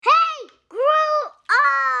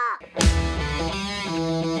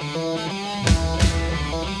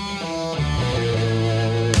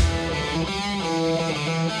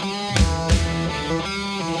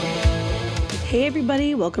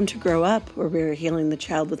everybody. Welcome to Grow Up, where we're healing the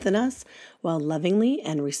child within us while lovingly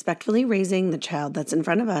and respectfully raising the child that's in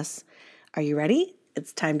front of us. Are you ready?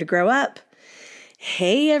 It's time to grow up.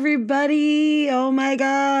 Hey, everybody. Oh my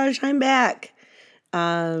gosh, I'm back.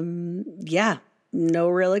 No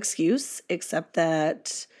real excuse except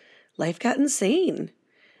that life got insane.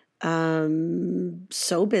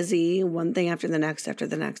 So busy, one thing after the next, after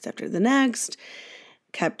the next.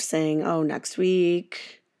 Kept saying, oh, next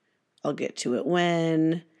week. I'll get to it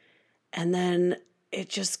when. And then it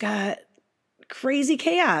just got crazy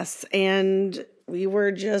chaos and we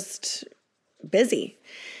were just busy.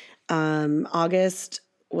 August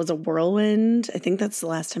was a whirlwind. I think that's the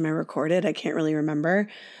last time I recorded. I can't really remember.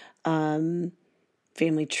 Family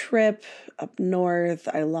trip up north.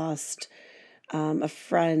 I lost a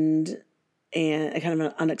friend and kind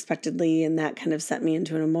of unexpectedly, and that kind of sent me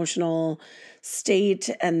into an emotional state.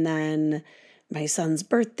 And then my son's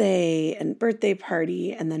birthday and birthday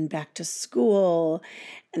party, and then back to school,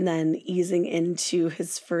 and then easing into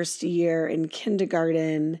his first year in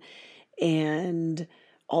kindergarten and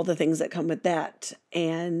all the things that come with that.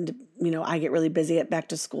 And, I get really busy at back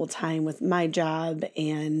to school time with my job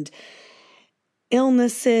and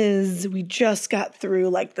illnesses. We just got through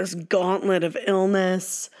like this gauntlet of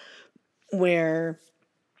illness where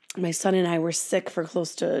my son and I were sick for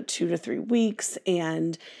close to 2 to 3 weeks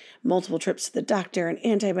and multiple trips to the doctor and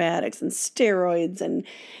antibiotics and steroids and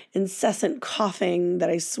incessant coughing that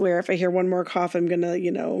I swear if I hear one more cough, I'm going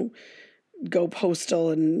to, go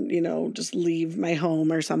postal and, just leave my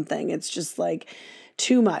home or something. It's just like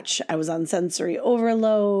too much. I was on sensory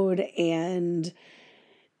overload and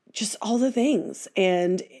just all the things.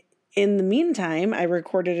 And in the meantime, I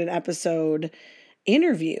recorded an episode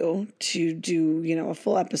interview to do, a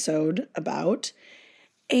full episode about,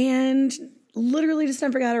 and literally just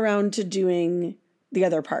never got around to doing the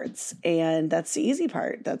other parts. And that's the easy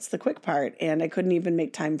part. That's the quick part. And I couldn't even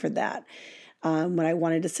make time for that. When I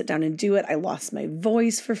wanted to sit down and do it, I lost my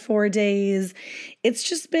voice for 4 days. It's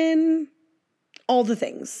just been all the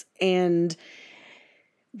things. And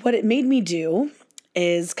what it made me do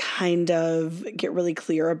is kind of get really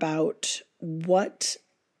clear about what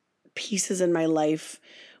pieces in my life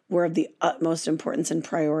were of the utmost importance and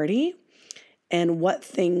priority, and what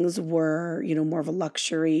things were, more of a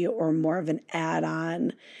luxury or more of an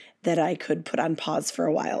add-on that I could put on pause for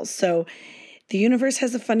a while. So the universe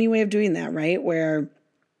has a funny way of doing that, right? Where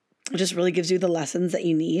it just really gives you the lessons that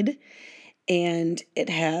you need. And it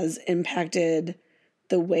has impacted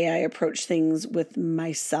the way I approach things with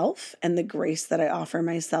myself and the grace that I offer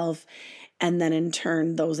myself. And then in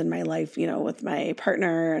turn, those in my life, with my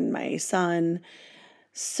partner and my son.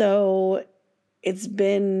 So it's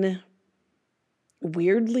been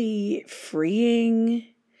weirdly freeing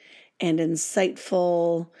and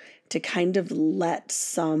insightful to kind of let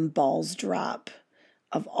some balls drop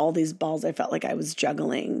of all these balls I felt like I was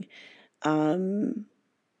juggling. But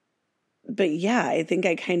yeah, I think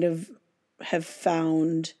I kind of have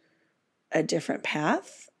found a different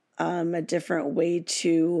path, a different way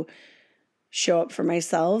to show up for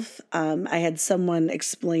myself. I had someone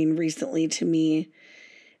explain recently to me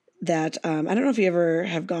that I don't know if you ever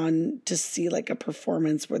have gone to see like a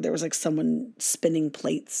performance where there was like someone spinning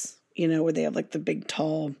plates, where they have like the big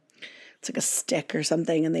tall, it's like a stick or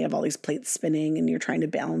something, and they have all these plates spinning and you're trying to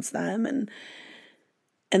balance them. And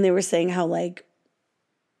they were saying how like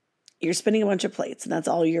you're spinning a bunch of plates and that's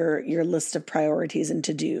all your list of priorities and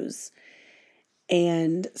to-dos.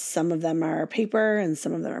 And some of them are paper and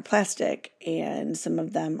some of them are plastic and some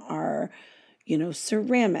of them are,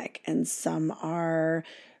 ceramic, and some are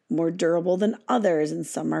more durable than others, and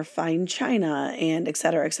some are fine china, and et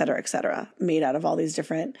cetera, et cetera, et cetera, made out of all these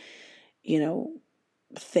different,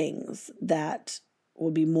 things that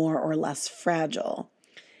will be more or less fragile.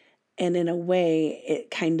 And in a way,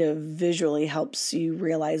 it kind of visually helps you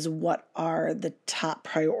realize what are the top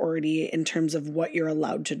priority in terms of what you're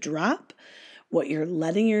allowed to drop, what you're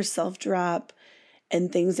letting yourself drop,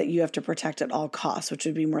 and things that you have to protect at all costs, which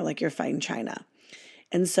would be more like your fine china.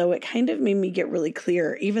 And so it kind of made me get really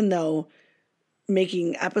clear, even though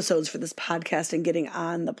making episodes for this podcast and getting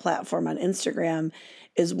on the platform on Instagram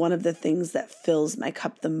is one of the things that fills my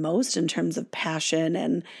cup the most in terms of passion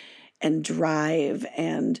and drive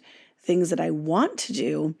and things that I want to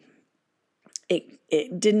do.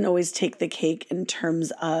 It didn't always take the cake in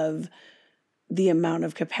terms of the amount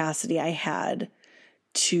of capacity I had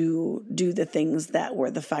to do the things that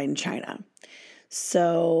were the fine china.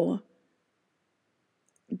 So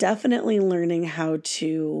definitely learning how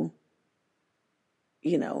to,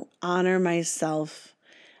 honor myself,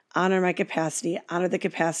 honor my capacity, honor the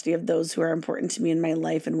capacity of those who are important to me in my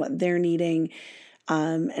life and what they're needing,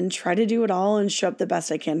 and try to do it all and show up the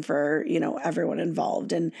best I can for, everyone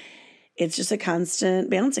involved. And it's just a constant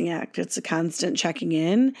balancing act. It's a constant checking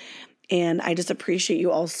in. And I just appreciate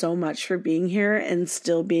you all so much for being here and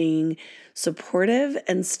still being supportive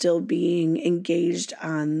and still being engaged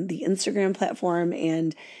on the Instagram platform.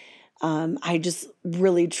 And I just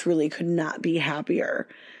really, truly could not be happier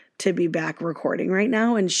to be back recording right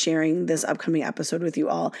now and sharing this upcoming episode with you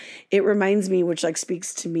all. It reminds me, which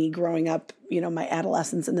speaks to me growing up, my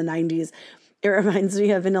adolescence in the 90s. It reminds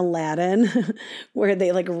me of in Aladdin where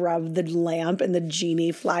they rub the lamp and the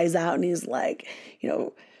genie flies out and he's like,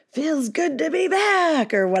 feels good to be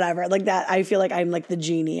back or whatever. Like that. I feel like I'm like the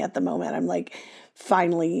genie at the moment. I'm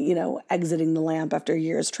finally, exiting the lamp after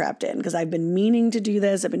years trapped in because I've been meaning to do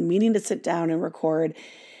this. I've been meaning to sit down and record,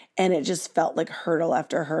 and it just felt like hurdle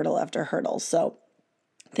after hurdle after hurdle. So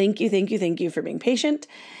thank you for being patient.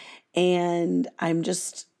 And I'm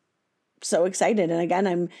just so excited. And again,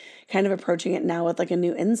 I'm kind of approaching it now with a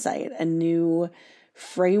new insight, a new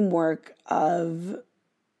framework of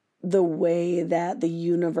the way that the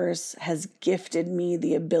universe has gifted me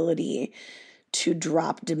the ability to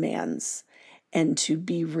drop demands and to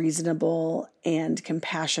be reasonable and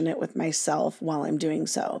compassionate with myself while I'm doing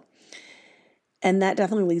so. And that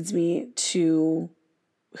definitely leads me to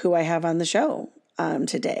who I have on the show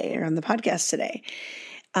today, or on the podcast today.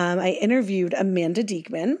 I interviewed Amanda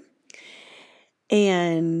Diekman,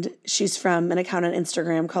 and she's from an account on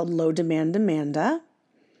Instagram called Low Demand Amanda.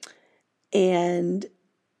 And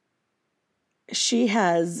she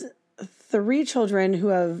has 3 children who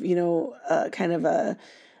have, kind of a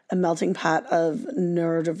melting pot of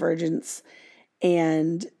neurodivergence.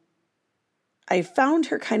 And I found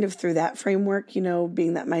her kind of through that framework,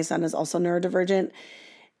 being that my son is also neurodivergent.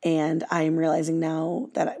 And I am realizing now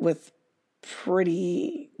that with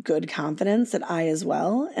pretty good confidence that I as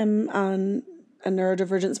well am on a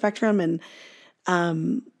neurodivergent spectrum. And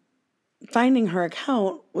finding her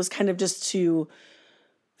account was kind of just to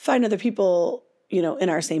find other people, in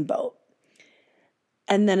our same boat.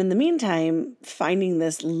 And then in the meantime, finding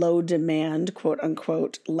this low demand, quote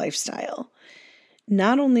unquote, lifestyle,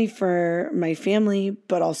 not only for my family,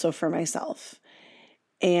 but also for myself.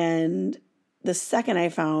 And the second I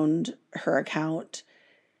found her account,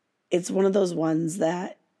 it's one of those ones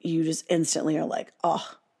that you just instantly are like,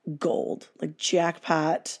 oh, gold, like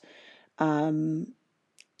jackpot, and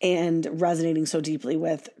resonating so deeply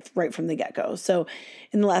with right from the get-go. So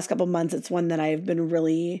in the last couple of months, it's one that I've been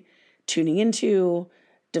really tuning into,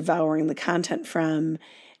 devouring the content from.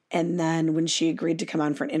 And then when she agreed to come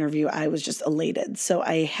on for an interview, I was just elated. So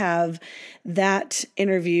I have that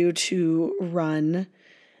interview to run.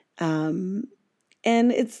 And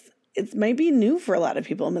it might be new for a lot of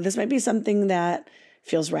people. This might be something that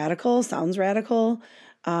feels radical, sounds radical.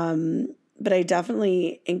 But I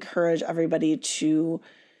definitely encourage everybody to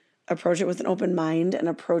approach it with an open mind and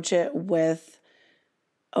approach it with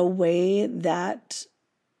a way that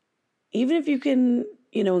even if you can,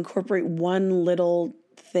 incorporate one little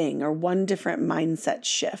thing or one different mindset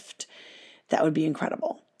shift, that would be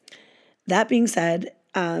incredible. That being said,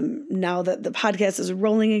 now that the podcast is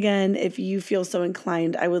rolling again, if you feel so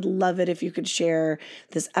inclined, I would love it if you could share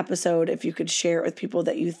this episode, if you could share it with people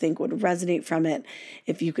that you think would resonate from it,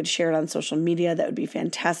 if you could share it on social media, that would be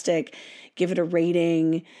fantastic. Give it a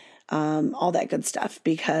rating, all that good stuff,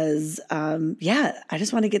 because, I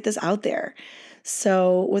just want to get this out there.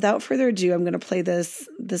 So without further ado, I'm going to play this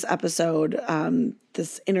episode,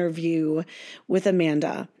 this interview with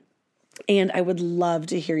Amanda. And I would love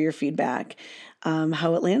to hear your feedback,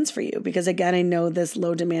 how it lands for you. Because again, I know this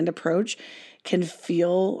low demand approach can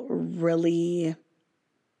feel really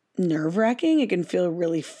nerve-wracking. It can feel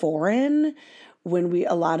really foreign when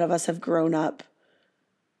a lot of us have grown up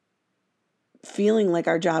feeling like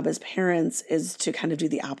our job as parents is to kind of do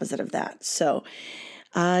the opposite of that. So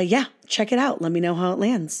check it out. Let me know how it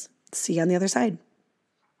lands. See you on the other side.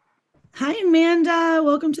 Hi, Amanda.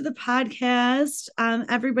 Welcome to the podcast.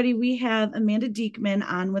 Everybody, we have Amanda Diekman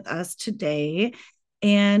on with us today,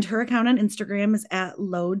 and her account on Instagram is at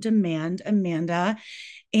Low Demand Amanda.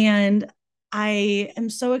 And I am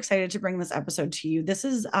so excited to bring this episode to you. This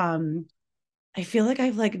is, I feel like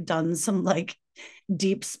I've done some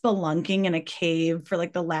deep spelunking in a cave for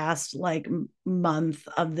the last month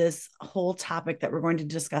of this whole topic that we're going to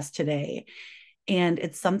discuss today. And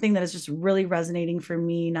it's something that is just really resonating for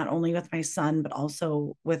me, not only with my son, but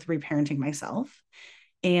also with reparenting myself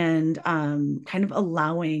and kind of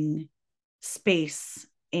allowing space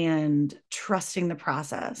and trusting the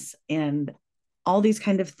process and all these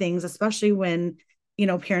kind of things, especially when,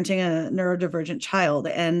 parenting a neurodivergent child.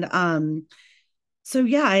 And So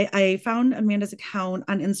yeah, I found Amanda's account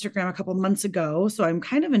on Instagram a couple months ago. So I'm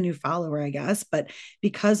kind of a new follower, I guess. But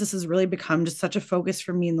because this has really become just such a focus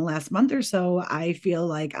for me in the last month or so, I feel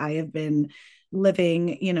like I have been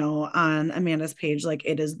living, on Amanda's page like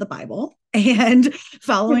it is the Bible and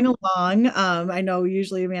following along. I know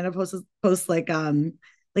usually Amanda posts like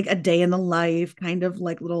a day in the life, kind of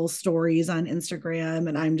like little stories on Instagram,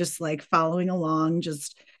 and I'm just like following along,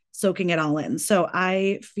 just soaking it all in. So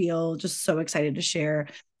I feel just so excited to share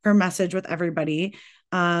her message with everybody.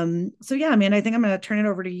 So yeah, man, I think I'm going to turn it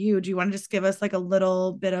over to you. Do you want to just give us like a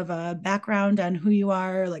little bit of a background on who you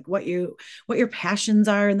are, like what your passions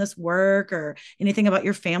are in this work, or anything about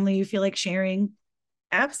your family you feel like sharing?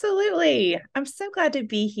 Absolutely. I'm so glad to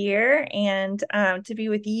be here and to be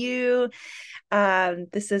with you.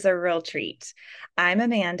 This is a real treat. I'm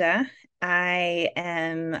Amanda. I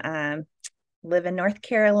am live in North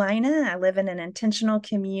Carolina. I live in an intentional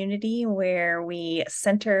community where we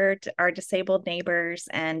centered our disabled neighbors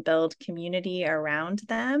and build community around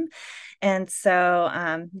them. And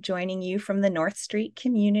so, joining you from the North Street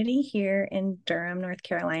community here in Durham, North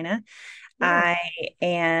Carolina. Cool. I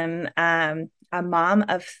am a mom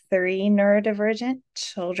of three neurodivergent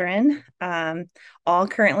children, all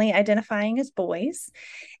currently identifying as boys.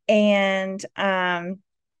 And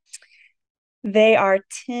they are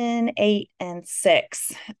 10, 8, and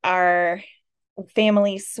 6. Our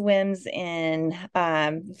family swims in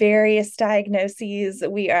various diagnoses.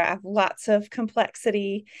 We have lots of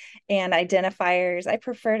complexity and identifiers. I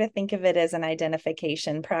prefer to think of it as an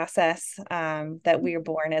identification process, that we are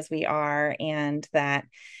born as we are, and that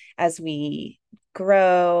as we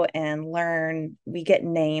grow and learn, we get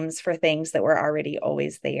names for things that were already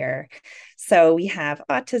always there. So we have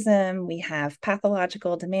autism, we have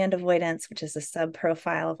pathological demand avoidance, which is a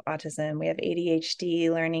subprofile of autism. We have ADHD,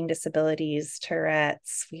 learning disabilities,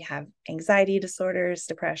 Tourette's, we have anxiety disorders,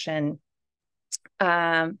 depression,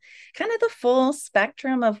 kind of the full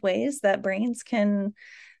spectrum of ways that brains can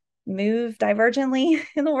move divergently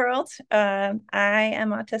in the world. I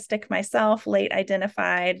am autistic myself, late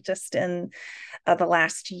identified just in the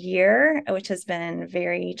last year, which has been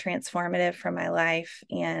very transformative for my life.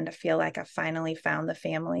 And I feel like I finally found the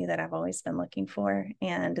family that I've always been looking for,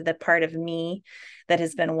 and the part of me that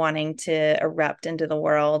has been wanting to erupt into the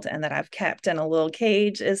world and that I've kept in a little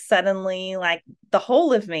cage is suddenly like the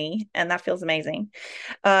whole of me. And that feels amazing.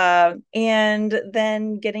 And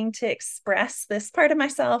then getting to express this part of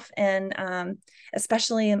myself, and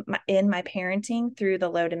especially in my parenting through the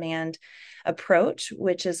low demand approach,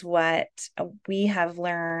 which is what we have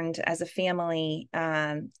learned as a family,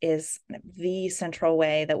 is the central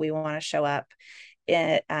way that we want to show up.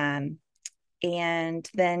 It, and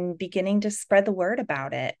then beginning to spread the word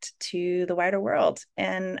about it to the wider world.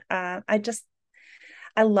 And I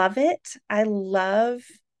love it. I love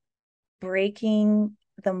breaking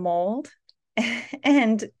the mold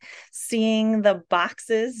and seeing the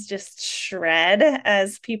boxes just shred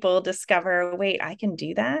as people discover, wait, I can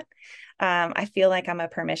do that. I feel like I'm a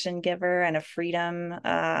permission giver and a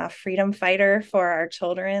freedom fighter for our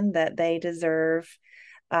children, that they deserve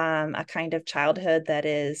a kind of childhood that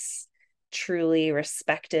is truly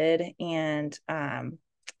respected, and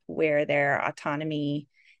where their autonomy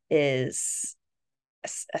is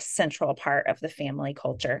a central part of the family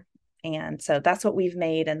culture. And so that's what we've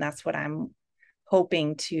made, and that's what I'm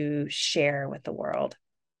hoping to share with the world.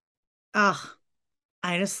 Oh,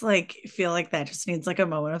 I just like feel like that just needs like a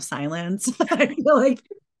moment of silence. I feel like,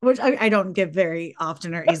 which I don't give very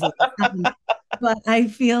often or easily, but I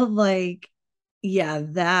feel like, yeah,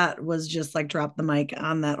 that was just like drop the mic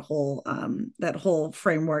on that whole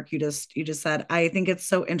framework you just said. I think it's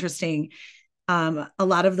so interesting. A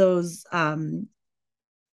lot of those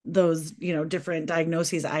different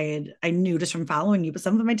diagnoses I knew just from following you, but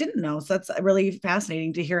some of them I didn't know. So that's really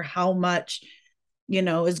fascinating to hear how much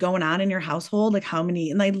is going on in your household, like how many.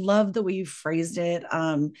 And I love the way you phrased it.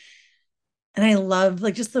 And I love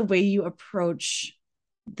like just the way you approach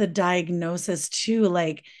the diagnosis too.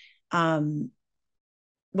 Like, um,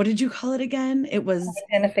 what did you call it again? It was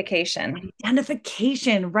Identification.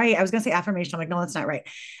 identification, right? I was gonna say affirmation. I'm like, no, that's not right.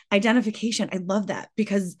 Identification. I love that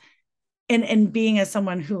because and being as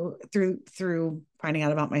someone who through finding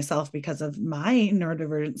out about myself because of my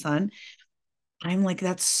neurodivergent son, I'm like,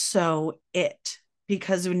 that's so it.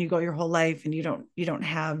 Because when you go your whole life and you don't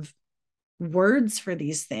have words for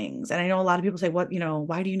these things. And I know a lot of people say, what,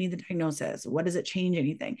 why do you need the diagnosis? What does it change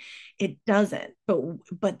anything? It doesn't.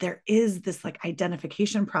 But there is this like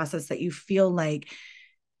identification process that you feel like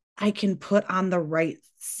I can put on the right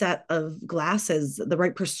set of glasses, the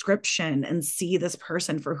right prescription, and see this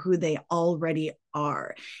person for who they already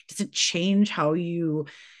are. It doesn't change how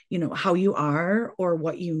how you are or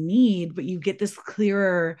what you need, but you get this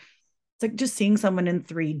clearer. It's like just seeing someone in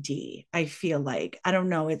 3D. I feel like, I don't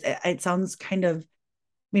know, it sounds kind of,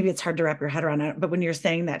 maybe it's hard to wrap your head around it, but when you're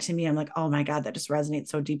saying that to me, I'm like, oh my God, that just resonates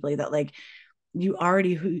so deeply that like you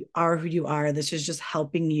already who you are. This is just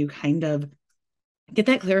helping you kind of get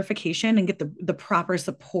that clarification and get the proper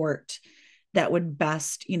support that would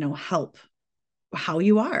best, help how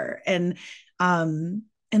you are. And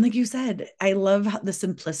like you said, I love the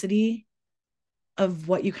simplicity of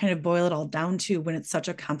what you kind of boil it all down to when it's such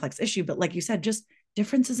a complex issue. But like you said, just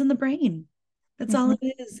differences in the brain. That's all Mhm.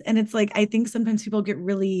 it is. And it's like, I think sometimes people get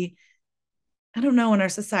really, I don't know, in our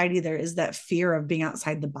society, there is that fear of being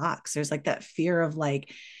outside the box. There's like that fear of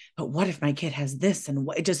like, but what if my kid has this? And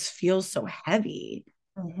what, it just feels so heavy.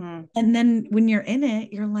 Mhm. And then when you're in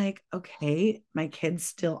it, you're like, okay, my kid's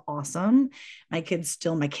still awesome. My kid's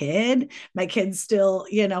still my kid. My kid's still,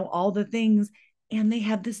 all the things. And they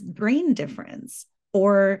have this brain difference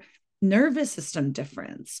or nervous system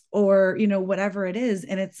difference or, whatever it is.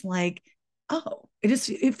 And it's like, oh,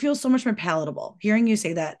 it feels so much more palatable. Hearing you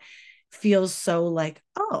say that feels so like,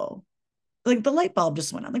 oh, like the light bulb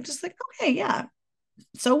just went on. Like, just like, okay, yeah,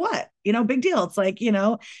 so what, big deal. It's like,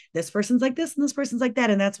 this person's like this and this person's like that,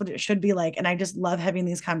 and that's what it should be like. And I just love having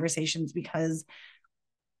these conversations because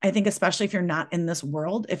I think, especially if you're not in this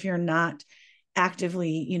world, if you're not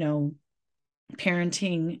actively,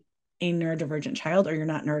 parenting a neurodivergent child, or you're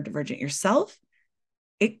not neurodivergent yourself,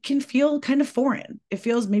 it can feel kind of foreign. It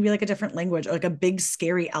feels maybe like a different language, or like a big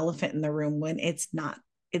scary elephant in the room, when it's not.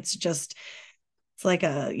 It's just, it's like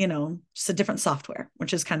just a different software,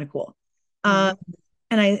 which is kind of cool. um,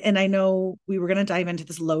 Mhm. and I know we were going to dive into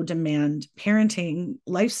this low demand parenting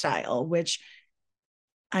lifestyle, which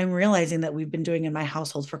I'm realizing that we've been doing in my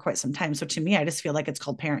household for quite some time. So to me, I just feel like it's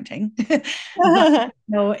called parenting.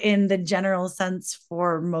 But in the general sense,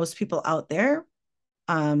 for most people out there,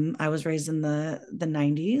 I was raised in the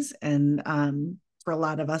 90s, and for a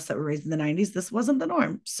lot of us that were raised in the 90s, this wasn't the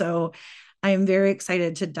norm. So I am very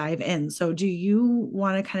excited to dive in. So do you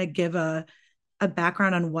want to kind of give a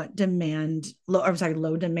background on what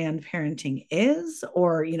low demand parenting is,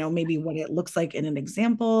 or, maybe what it looks like in an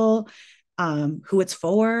example, who it's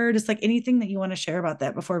for, just like anything that you want to share about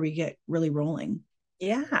that before we get really rolling.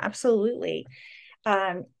 Yeah, absolutely.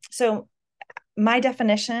 So my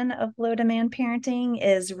definition of low demand parenting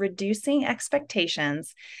is reducing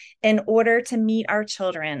expectations in order to meet our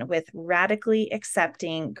children with radically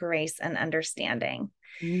accepting grace and understanding.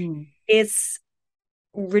 Mm. It's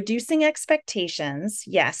reducing expectations.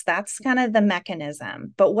 Yes, that's kind of the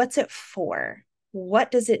mechanism, but what's it for?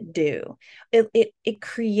 What does it do? It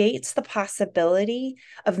creates the possibility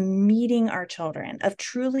of meeting our children, of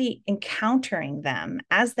truly encountering them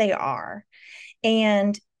as they are.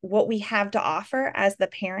 And what we have to offer as the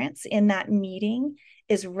parents in that meeting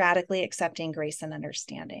is radically accepting grace and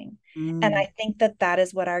understanding. And Mm. I think that that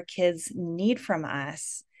is what our kids need from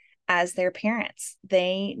us as their parents.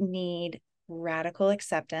 They need radical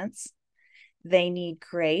acceptance. They need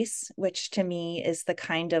grace, which to me is the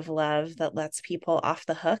kind of love that lets people off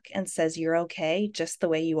the hook and says, you're okay just the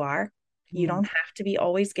way you are. You Mm. don't have to be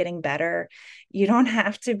always getting better. You don't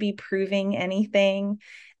have to be proving anything.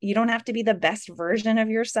 You don't have to be the best version of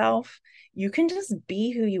yourself. You can just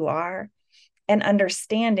be who you are. And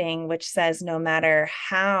understanding, which says, no matter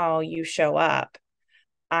how you show up,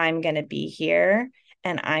 I'm going to be here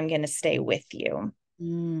and I'm going to stay with you.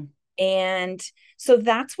 Mm. And so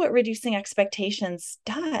that's what reducing expectations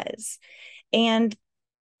does. And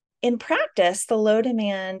in practice, the low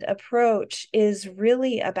demand approach is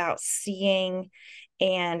really about seeing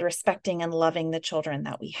and respecting and loving the children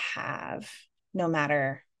that we have, no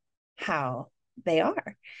matter how they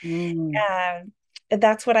are. Mm.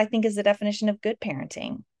 That's what I think is the definition of good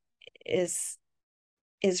parenting is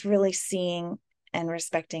is really seeing and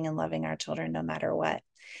respecting and loving our children no matter what.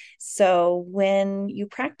 So when you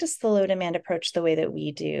practice the low demand approach the way that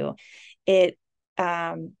we do, it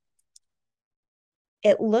um,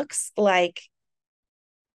 it looks like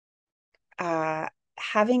uh,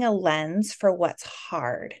 having a lens for what's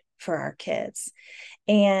hard for our kids.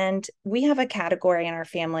 And we have a category in our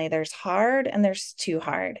family, there's hard and there's too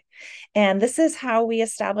hard. And this is how we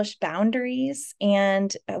establish boundaries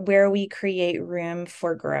and where we create room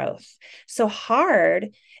for growth. So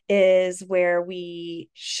hard is where we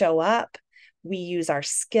show up, we use our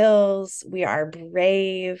skills, we are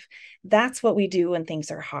brave. That's what we do when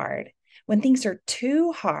things are hard. When things are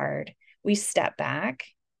too hard, we step back,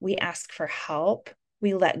 we ask for help,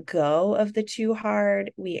 We let go of the too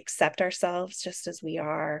hard. We accept ourselves just as we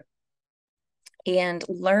are. And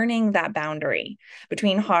learning that boundary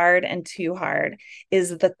between hard and too hard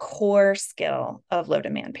is the core skill of low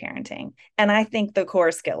demand parenting. And I think the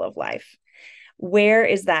core skill of life. Where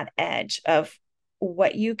is that edge of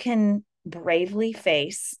what you can bravely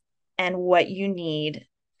face and what you need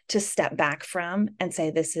to step back from and say,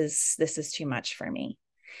 this is too much for me?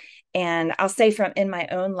 And I'll say from in my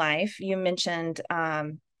own life, you mentioned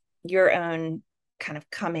your own kind of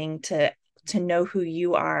coming to know who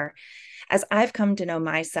you are. As I've come to know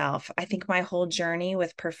myself, I think my whole journey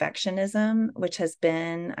with perfectionism, which has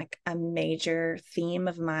been a major theme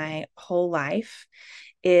of my whole life,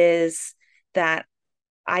 is that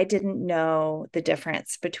I didn't know the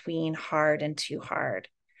difference between hard and too hard.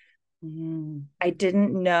 I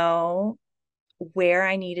didn't know where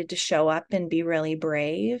I needed to show up and be really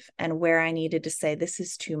brave and where I needed to say, this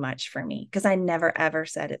is too much for me. Because I never, ever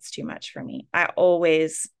said it's too much for me. I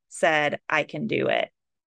always said, I can do it.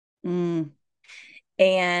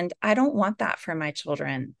 And I don't want that for my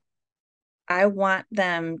children. I want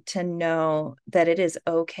them to know that it is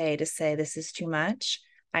okay to say, this is too much.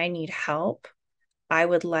 I need help. I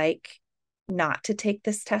would like not to take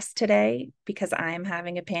this test today because I'm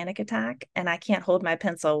having a panic attack and I can't hold my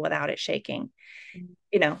pencil without it shaking.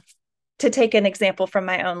 You know, to take an example from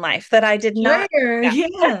my own life that I did not.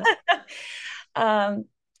 Yeah.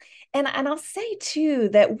 And I'll say too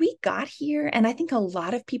that we got here, and I think a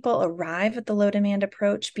lot of people arrive at the low demand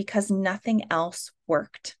approach because nothing else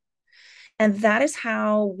worked. And that is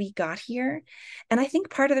how we got here. And I think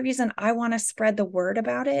part of the reason I want to spread the word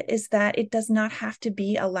about it is that it does not have to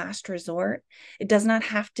be a last resort. It does not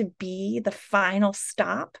have to be the final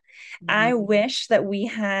stop. I wish that we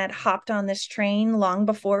had hopped on this train long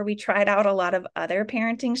before we tried out a lot of other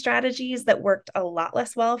parenting strategies that worked a lot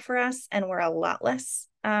less well for us and were a lot less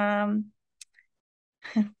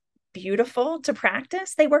beautiful to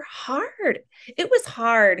practice. They were hard. It was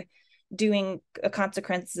hard doing a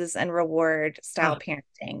consequences and reward style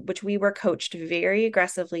parenting, which we were coached very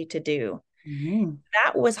aggressively to do.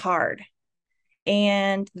 That was hard.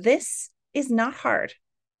 And this is not hard.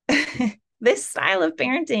 This style of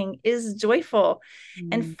parenting is joyful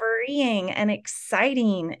and freeing and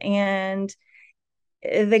exciting. And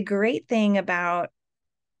the great thing about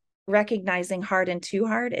recognizing hard and too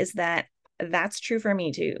hard is that that's true for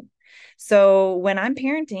me too. So when I'm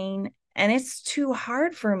parenting and it's too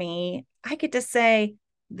hard for me, I get to say,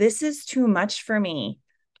 this is too much for me.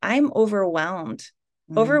 I'm overwhelmed.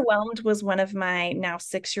 Overwhelmed was one of my now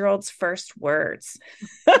 6-year-old's first words.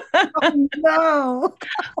 Oh, no.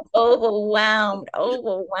 Overwhelmed.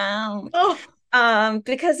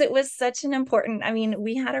 Because it was such an important,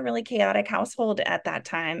 we had a really chaotic household at that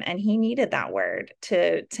time, and he needed that word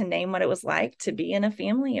to name what it was like to be in a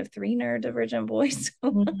family of 3 neurodivergent boys.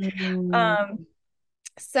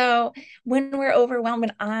 So when we're overwhelmed,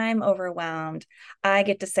 when I'm overwhelmed, I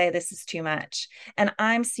get to say, this is too much. And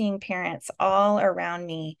I'm seeing parents all around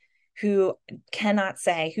me who cannot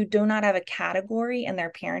say, who do not have a category in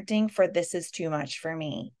their parenting for this is too much for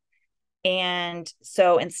me. And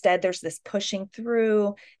so instead, there's this pushing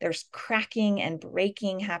through, there's cracking and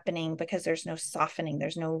breaking happening because there's no softening,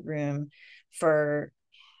 there's no room for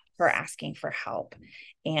asking for help.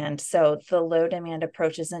 And so the low demand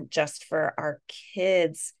approach isn't just for our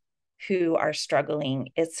kids who are struggling,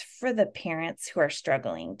 it's for the parents who are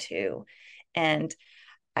struggling too. And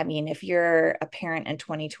if you're a parent in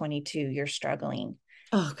 2022, you're struggling.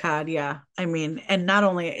 Oh God, yeah. And not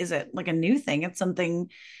only is it like a new thing, it's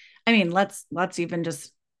something, let's even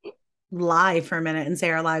just lie for a minute and say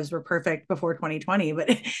our lives were perfect before 2020, but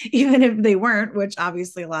even if they weren't, which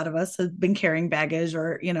obviously a lot of us have been carrying baggage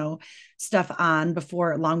or stuff on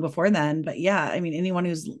long before then, but yeah, anyone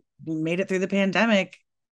who's made it through the pandemic,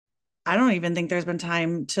 I don't even think there's been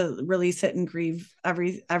time to really sit and grieve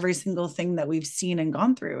every single thing that we've seen and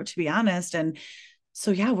gone through, to be honest. And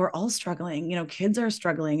so yeah, we're all struggling, kids are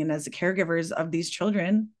struggling, and as the caregivers of these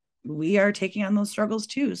children, we are taking on those struggles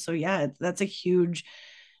too. So yeah, that's a huge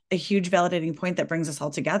validating point that brings us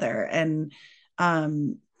all together. And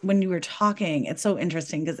when you were talking, it's so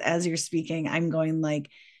interesting because as you're speaking, I'm going like,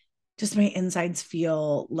 just my insides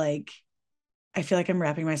feel like, I feel like I'm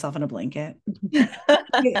wrapping myself in a blanket.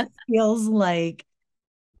 It feels like,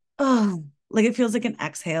 it feels like an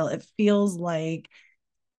exhale. It feels like,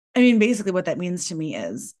 basically what that means to me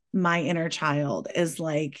is my inner child is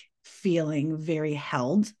like feeling very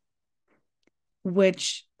held,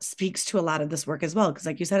 which speaks to a lot of this work as well. Because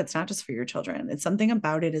like you said, it's not just for your children. It's something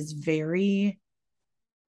about it is very,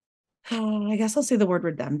 I guess I'll say the word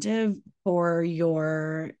redemptive for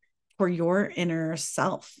for your inner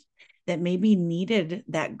self that maybe needed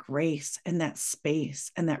that grace and that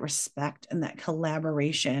space and that respect and that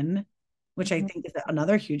collaboration, which I Mhm. think is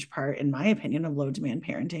another huge part, in my opinion, of low demand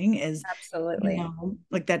parenting is, Absolutely.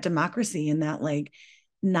 like that democracy and that like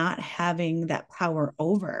not having that power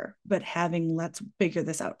over, but having, let's figure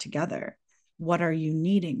this out together. What are you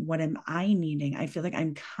needing? What am I needing? I feel like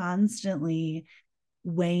I'm constantly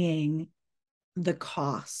weighing the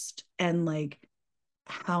cost and like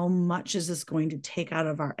how much is this going to take out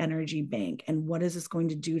of our energy bank and what is this going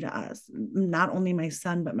to do to us, not only my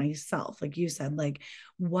son but myself, like you said, like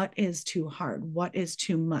what is too hard, what is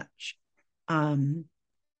too much, um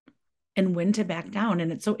and when to back down.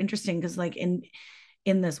 And it's so interesting because like in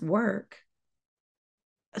this work,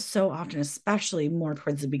 so often, especially more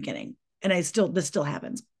towards the beginning, and this still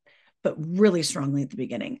happens, but really strongly at the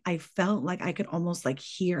beginning, I felt like I could almost like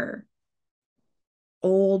hear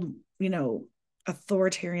old,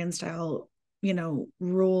 authoritarian style,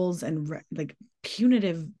 rules and like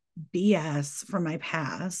punitive BS from my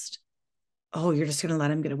past. Oh, you're just going to let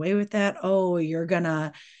him get away with that. Oh, you're going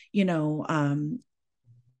to, you know,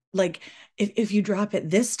 like if you drop it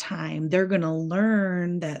this time, they're going to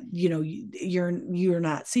learn that, you're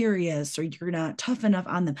not serious or you're not tough enough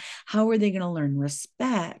on them. How are they going to learn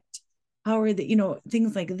respect? How are they,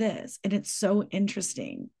 things like this. And it's so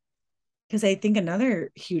interesting because I think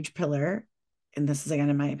another huge pillar, and this is again,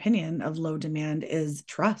 in my opinion, of low demand is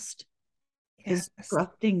trust, is Yes.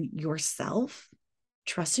 trusting yourself,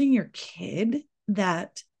 trusting your kid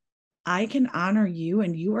that I can honor you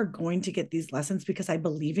and you are going to get these lessons because I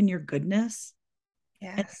believe in your goodness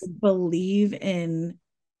and Yes. believe in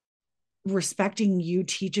respecting you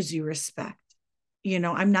teaches you respect.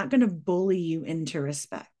 I'm not going to bully you into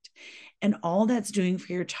respect. And all that's doing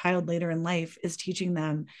for your child later in life is teaching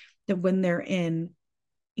them that when they're in,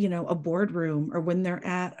 a boardroom or when they're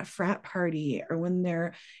at a frat party or when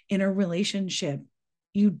they're in a relationship,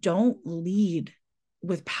 you don't lead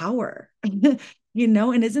with power, and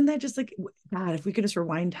isn't that just like, God, if we could just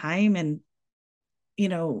rewind time and,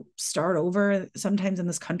 start over sometimes in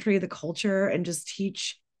this country, the culture, and just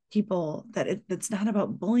teach people that it's not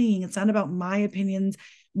about bullying. It's not about my opinions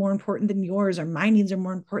more important than yours or my needs are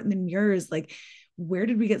more important than yours. Like, where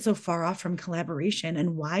did we get so far off from collaboration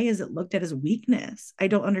and why is it looked at as weakness? I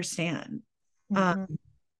don't understand. Um, Mhm.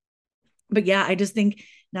 but yeah, I just think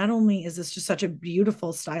not only is this just such a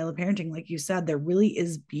beautiful style of parenting, like you said, there really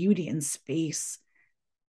is beauty and space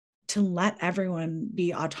to let everyone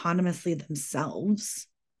be autonomously themselves.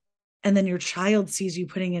 And then your child sees you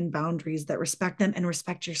putting in boundaries that respect them and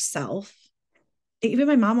respect yourself. Even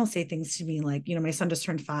my mom will say things to me like, my son just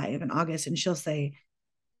turned 5 in August, and she'll say,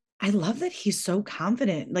 I love that he's so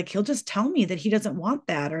confident. Like he'll just tell me that he doesn't want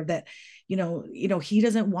that or that, he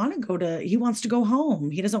doesn't want to he wants to go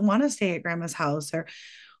home. He doesn't want to stay at grandma's house or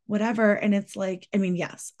whatever. And it's like, I mean,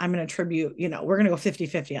 yes, I'm going to attribute, we're going to go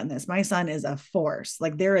 50-50 on this. My son is a force.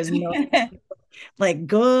 Like there is no, like,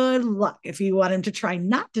 good luck if you want him to try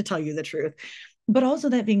not to tell you the truth. But also,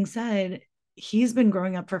 that being said, he's been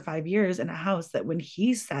growing up for 5 years in a house that when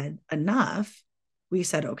he said enough, we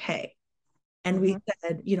said, okay. And we Mhm.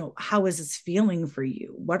 said, how is this feeling for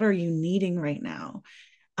you? What are you needing right now?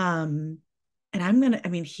 Um, and I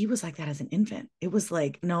mean, he was like that as an infant. It was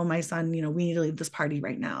like, no, my son, we need to leave this party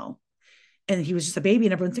right now. And he was just a baby,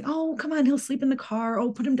 and everyone's saying, oh, come on, he'll sleep in the car.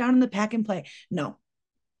 Oh, put him down in the pack and play. No,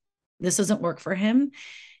 this doesn't work for him.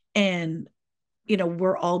 And,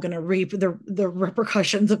 we're all going to reap the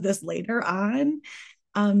repercussions of this later on.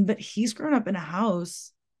 But he's grown up in a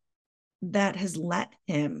house that has let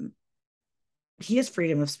him, he has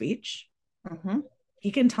freedom of speech. Mhm.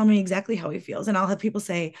 He can tell me exactly how he feels. And I'll have people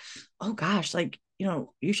say, oh gosh, like,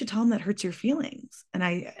 you should tell him that hurts your feelings. And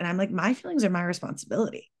I'm like, my feelings are my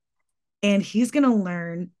responsibility. And he's going to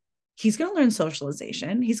learn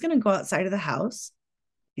socialization. He's going to go outside of the house.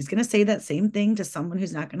 He's going to say that same thing to someone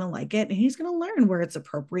who's not going to like it. And he's going to learn where it's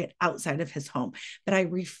appropriate outside of his home. But I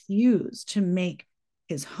refuse to make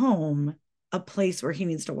his home a place where he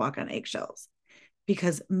needs to walk on eggshells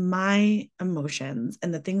because my emotions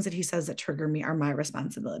and the things that he says that trigger me are my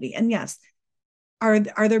responsibility. And yes, are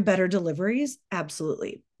there better deliveries?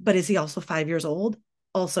 Absolutely. But is he also 5 years old?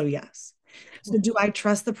 Also, yes. So do I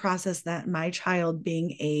trust the process that my child,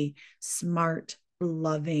 being a smart,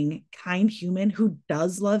 loving, kind human who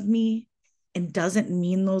does love me and doesn't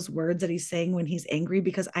mean those words that he's saying when he's angry,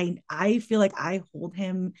 because I feel like I hold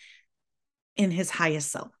him in his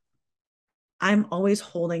highest self. I'm always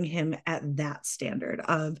holding him at that standard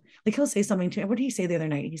of, like, he'll say something to me. What did he say the other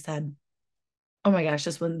night? He said, Oh my gosh,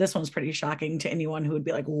 this one's pretty shocking to anyone who would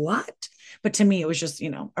be like, what? But to me, it was just,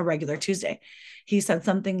 a regular Tuesday. He said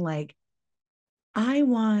something like, I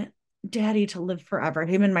want daddy to live forever.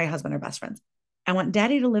 Him and my husband are best friends. I want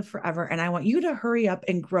daddy to live forever. And I want you to hurry up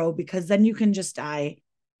and grow because then you can just die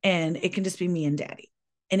and it can just be me and daddy.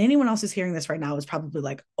 And anyone else who's hearing this right now is probably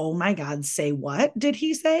like, oh my God, say what did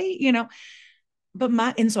he say? And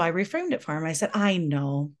so I reframed it for him. I said, I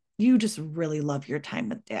know you just really love your time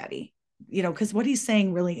with daddy, because what he's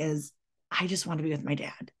saying really is, I just want to be with my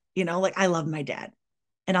dad, like I love my dad.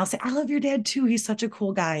 And I'll say, I love your dad too. He's such a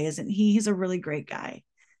cool guy, isn't he? He's a really great guy.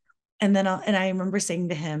 And I remember saying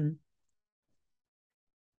to him,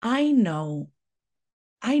 I know,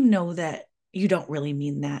 I know that you don't really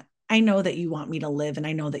mean that. I know that you want me to live and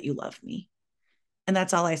I know that you love me. And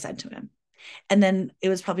that's all I said to him. And then it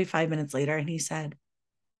was probably 5 minutes later and he said,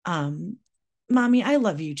 um, Mommy, I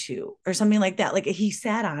love you too, or something like that. Like he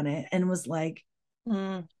sat on it and was like,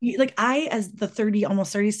 like I, as the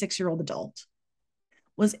almost 36-year-old adult,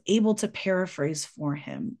 was able to paraphrase for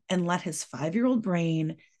him and let his 5-year-old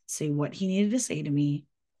brain say what he needed to say to me.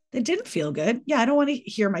 It didn't feel good. Yeah, I don't want to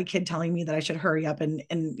hear my kid telling me that I should hurry up and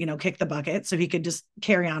kick the bucket so he could just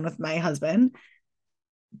carry on with my husband.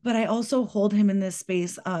 But I also hold him in this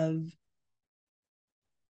space of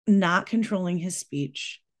not controlling his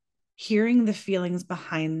speech, hearing the feelings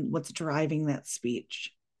behind what's driving that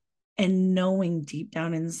speech, and knowing deep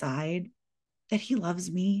down inside that he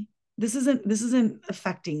loves me. This isn't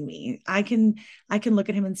affecting me. I can look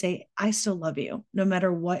at him and say, I still love you no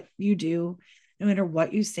matter what you do, no matter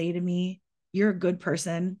what you say to me. You're a good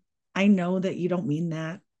person. I know that you don't mean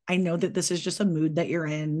that. I know that this is just a mood that you're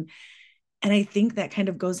in. And I think that kind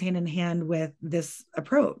of goes hand in hand with this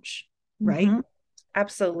approach, right? Mm-hmm.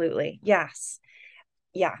 Absolutely. Yes.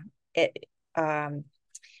 Yeah. It I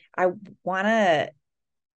want to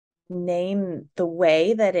name the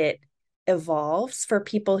way that it evolves for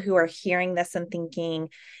people who are hearing this and thinking,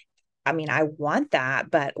 I mean, I want that,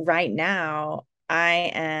 but right now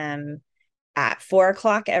I am at 4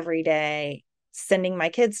 o'clock every day sending my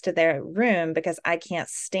kids to their room because I can't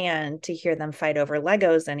stand to hear them fight over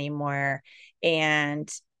Legos anymore. And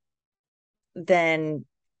then,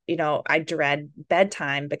 I dread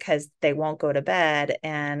bedtime because they won't go to bed.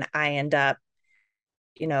 And I end up,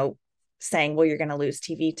 you know, saying, well, you're going to lose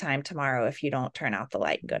TV time tomorrow if you don't turn out the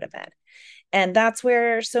light and go to bed. And that's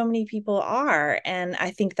where so many people are. And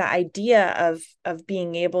I think the idea of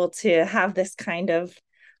being able to have this kind of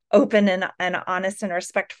open and honest and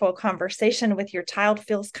respectful conversation with your child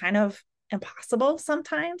feels kind of impossible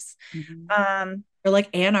sometimes. Or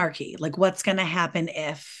like anarchy, like what's going to happen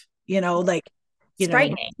if, It's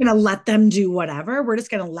frightening. we're going to let them do whatever. We're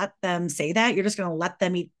just going to let them say that. You're just going to let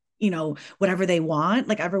them eat, whatever they want.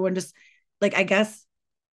 Like everyone just, like, I guess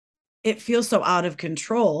it feels so out of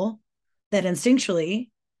control that instinctually,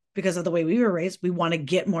 because of the way we were raised, we want to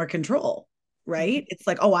get more control, right? It's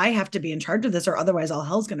like, oh, I have to be in charge of this or otherwise all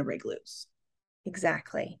hell's going to break loose.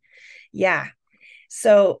 Exactly. Yeah.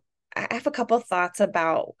 So I have a couple of thoughts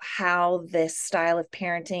about how this style of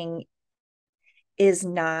parenting is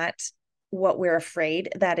not what we're afraid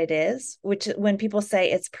that it is, which when people say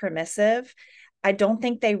it's permissive, I don't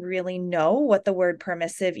think they really know what the word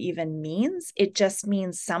permissive even means. It just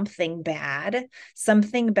means something bad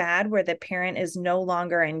where the parent is no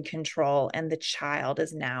longer in control and the child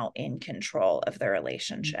is now in control of the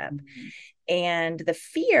relationship. Mm-hmm. And the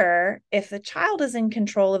fear, if the child is in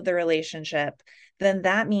control of the relationship, then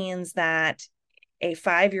that means that a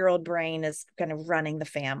 5-year-old brain is kind of running the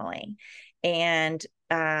family. And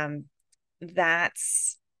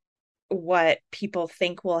that's what people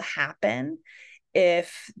think will happen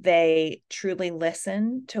if they truly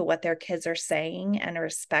listen to what their kids are saying and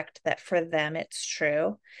respect that for them it's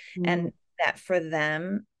true, and that for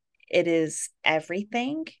them it is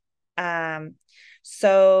everything.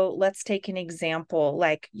 So let's take an example.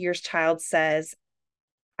 Like your child says,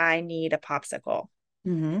 I need a popsicle.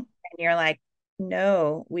 And you're like,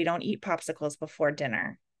 no, we don't eat popsicles before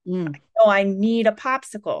dinner. No, I need a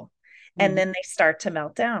popsicle. And then they start to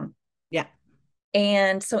melt down. Yeah.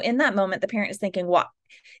 And so in that moment, the parent is thinking, well,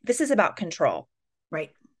 this is about control.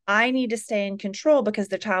 Right. I need to stay in control because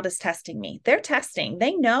the child is testing me. They're testing.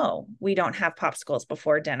 They know we don't have popsicles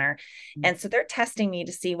before dinner. And so they're testing me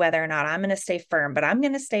to see whether or not I'm going to stay firm, but I'm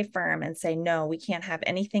going to stay firm and say, no, we can't have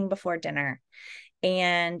anything before dinner.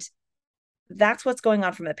 And that's what's going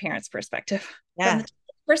on from the parent's perspective. Yeah. From the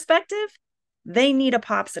perspective, they need a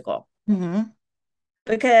popsicle.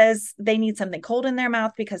 because they need something cold in their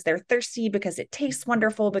mouth, because they're thirsty, because it tastes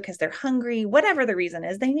wonderful, because they're hungry, whatever the reason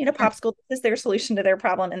is, they need a popsicle. This is their solution to their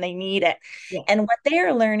problem and they need it. Yeah. And what they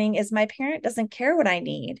are learning is my parent doesn't care what I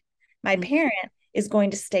need. My parent is going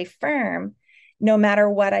to stay firm no matter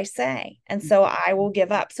what I say. And so I will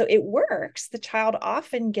give up. So it works. The child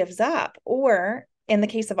often gives up, or in the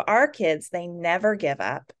case of our kids, they never give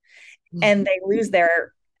up and they lose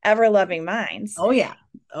their ever loving minds. Oh yeah.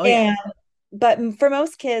 Oh yeah. But for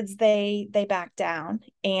most kids, they back down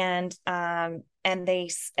and they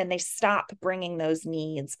stop bringing those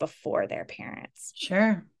needs before their parents.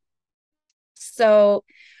 Sure. So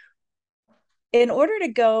in order to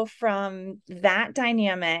go from that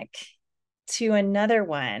dynamic to another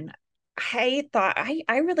one, I thought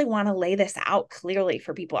I really want to lay this out clearly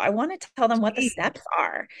for people. I want to tell them what the steps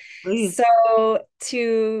are. Please. So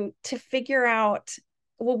to figure out,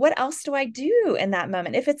 well, what else do I do in that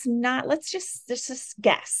moment? If it's not, let's just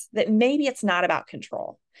guess that maybe it's not about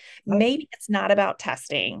control. Maybe it's not about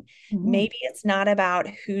testing. Maybe it's not about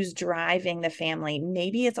who's driving the family.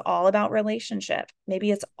 Maybe it's all about relationship.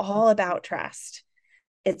 Maybe it's all about trust.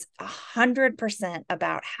 It's 100%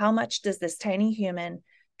 about how much does this tiny human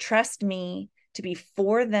trust me to be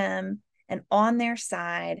for them and on their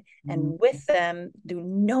side and with them through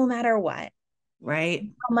no matter what. Right.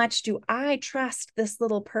 How much do I trust this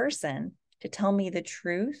little person to tell me the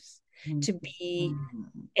truth, to be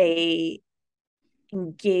a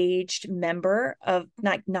engaged member of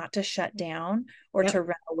not to shut down or to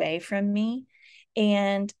run away from me?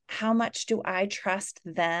 And how much do I trust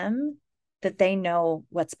them that they know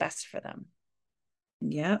what's best for them?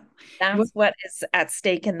 Yep. That's what is at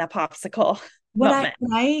stake in the popsicle when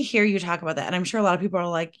I hear you talk about that, and I'm sure a lot of people are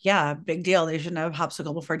like, yeah, big deal. They shouldn't have a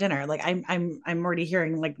popsicle before dinner. Like I'm already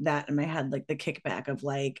hearing like that in my head, like the kickback of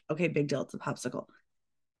like, okay, big deal. It's a popsicle.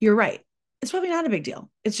 You're right. It's probably not a big deal.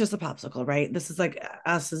 It's just a popsicle, right? This is like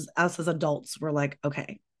us as adults. We're like,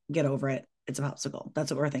 okay, get over it. It's a popsicle. That's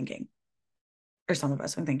what we're thinking. Or some of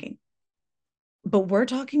us are thinking. But we're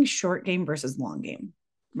talking short game versus long game,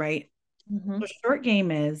 right? So short game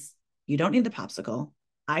is you don't need the popsicle.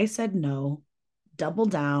 I said no. Double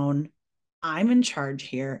down. I'm in charge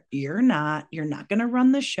here. You're not going to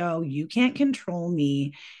run the show. You can't control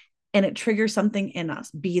me. And it triggers something in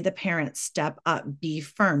us. Be the parent, step up, be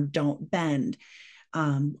firm, don't bend.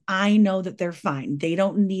 I know that they're fine. They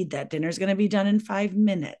don't need that. Dinner's going to be done in 5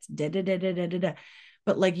 minutes.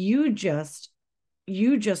 But like you just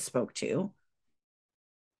spoke to,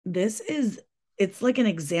 it's like an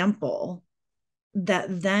example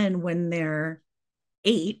that then when they're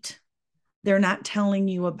 8, they're not telling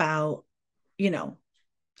you about,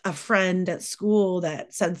 a friend at school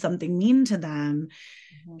that said something mean to them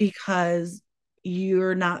because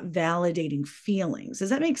you're not validating feelings. Does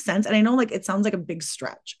that make sense? And I know like it sounds like a big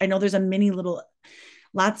stretch. I know there's a mini little,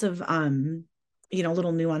 lots of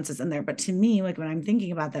little nuances in there. But to me, like when I'm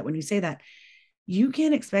thinking about that, when you say that, you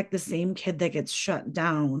can't expect the same kid that gets shut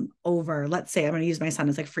down over, let's say, I'm going to use my son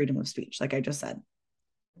as like freedom of speech, like I just said,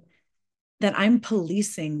 that I'm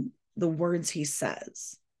policing the words he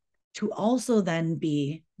says, to also then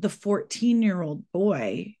be the 14-year-old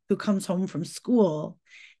boy who comes home from school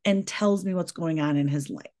and tells me what's going on in his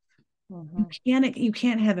life. You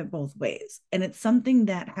can't have it both ways. And it's something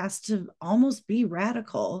that has to almost be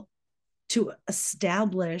radical to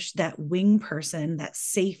establish that wing person, that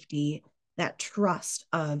safety, that trust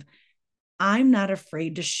of, I'm not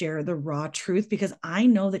afraid to share the raw truth, because I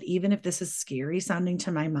know that even if this is scary sounding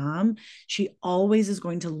to my mom, she always is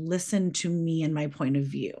going to listen to me and my point of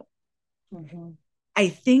view. I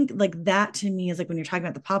think like that to me is like when you're talking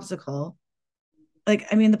about the popsicle, like,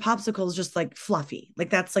 I mean, the popsicle is just like fluffy. Like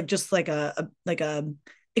that's like, just like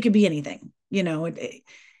it could be anything,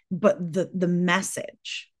 but the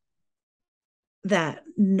message that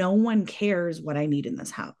no one cares what I need in this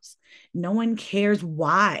house. No one cares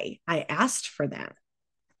why I asked for that.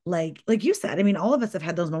 Like you said, I mean, all of us have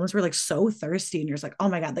had those moments where we're like so thirsty and you're just like, oh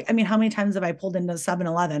my God. Like, I mean, how many times have I pulled into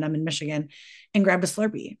 7-Eleven, I'm in Michigan, and grabbed a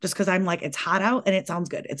Slurpee just because I'm like, it's hot out and it sounds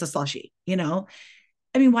good. It's a slushie,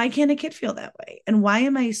 I mean, why can't a kid feel that way? And why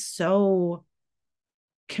am I so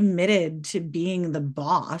committed to being the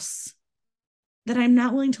boss that I'm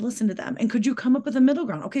not willing to listen to them? And could you come up with a middle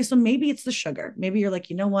ground? Okay, so maybe it's the sugar. Maybe you're like,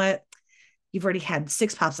 you know what? You've already had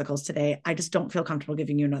 6 popsicles today. I just don't feel comfortable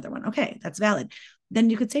giving you another one. Okay, that's valid. Then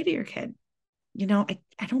you could say to your kid, I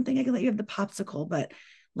don't think I can let you have the popsicle, but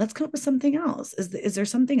let's come up with something else. Is there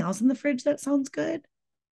something else in the fridge that sounds good?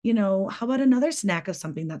 How about another snack of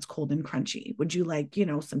something that's cold and crunchy? Would you like,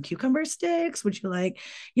 some cucumber sticks? Would you like,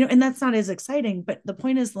 and that's not as exciting, but the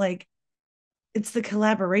point is like, it's the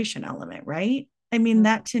collaboration element, right? I mean,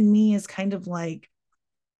 that to me is kind of like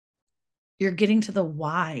you're getting to the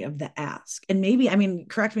why of the ask. And maybe, I mean,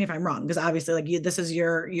 correct me if I'm wrong, because obviously like this is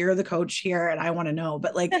you're the coach here and I want to know,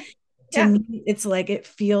 but like to Yeah. me, it's like, it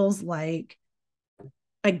feels like,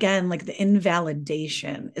 again, like the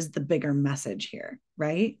invalidation is the bigger message here,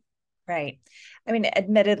 right? Right. I mean,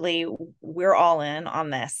 admittedly, we're all in on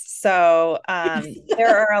this. So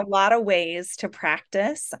there are a lot of ways to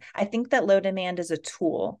practice. I think that low demand is a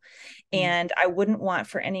tool. And I wouldn't want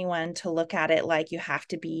for anyone to look at it like you have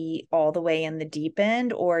to be all the way in the deep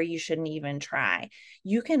end or you shouldn't even try.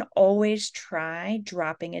 You can always try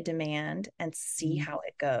dropping a demand and see how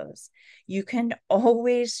it goes. You can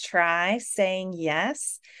always try saying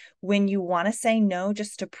yes when you want to say no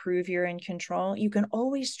just to prove you're in control. You can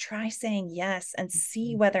always try saying yes and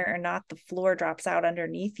see whether or not the floor drops out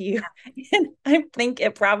underneath you. And I think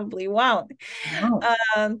it probably won't. No.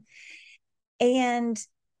 Um, and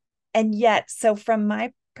and yet, so from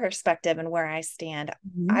my perspective and where I stand,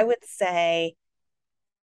 I would say,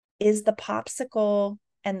 is the popsicle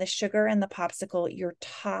and the sugar and the popsicle your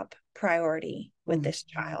top priority with this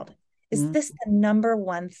child? Is this the number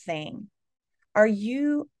one thing? Are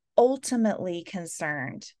you ultimately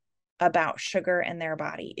concerned about sugar in their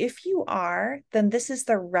body? If you are, then this is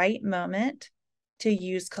the right moment to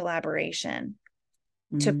use collaboration,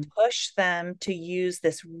 to push them to use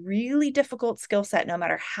this really difficult skill set, no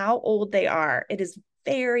matter how old they are. It is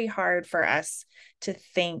very hard for us to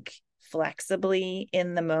think flexibly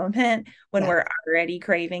in the moment when we're already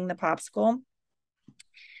craving the popsicle.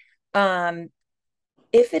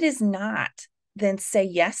 If it is not, then say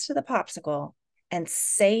yes to the popsicle and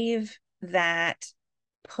save that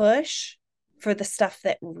push for the stuff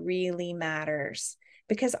that really matters,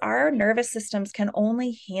 because our nervous systems can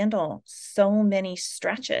only handle so many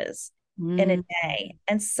stretches in a day,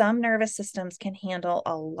 and some nervous systems can handle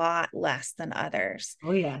a lot less than others.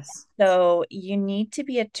 Oh, yes. So you need to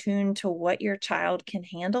be attuned to what your child can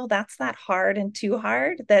handle. That's that hard and too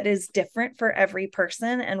hard that is different for every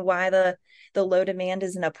person, and why the low demand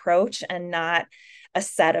is an approach and not a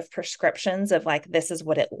set of prescriptions of like, this is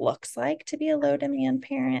what it looks like to be a low demand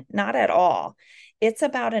parent. Not at all. It's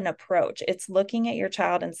about an approach. It's looking at your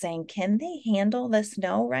child and saying, can they handle this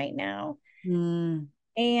no right now?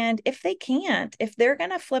 And if they can't, if they're going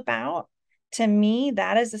to flip out, to me,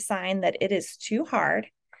 that is a sign that it is too hard,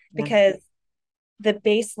 because the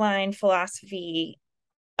baseline philosophy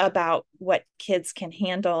about what kids can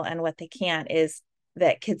handle and what they can't is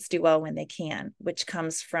that kids do well when they can, which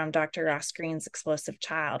comes from Dr. Ross Greene's Explosive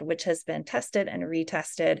Child, which has been tested and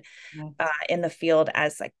retested in the field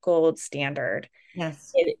as like gold standard.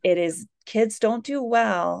 Yes. It is, kids don't do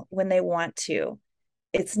well when they want to.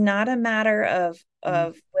 It's not a matter of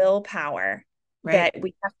willpower, Right. that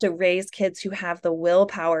we have to raise kids who have the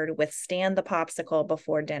willpower to withstand the popsicle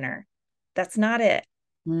before dinner. That's not it.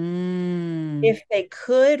 If they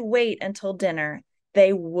could wait until dinner,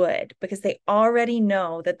 they would, because they already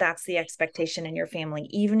know that that's the expectation in your family.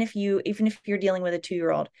 Even if you're dealing with a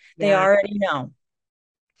 2-year-old, they already know.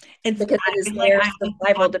 It's because it is their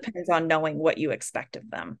survival depends on knowing what you expect of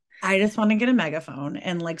them. I just want to get a megaphone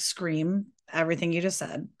and like scream everything you just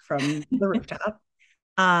said from the rooftop.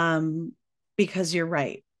 Because you're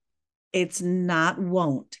right. It's not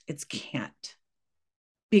won't, it's can't.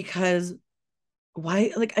 Because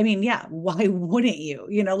why, like, I mean, yeah, why wouldn't you?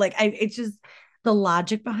 You know, like it's just the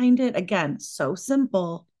logic behind it, again, so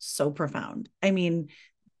simple, so profound. I mean,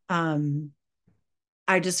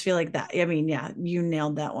 I just feel like that. I mean, yeah, you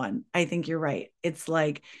nailed that one. I think you're right. It's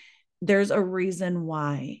like there's a reason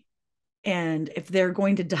why. And if they're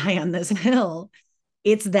going to die on this hill,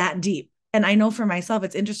 it's that deep. And I know for myself,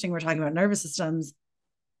 it's interesting. We're talking about nervous systems.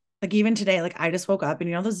 Like even today, like I just woke up and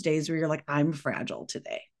you know, those days where you're like, I'm fragile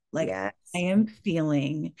today. Like yes. I am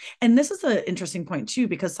feeling, and this is an interesting point too,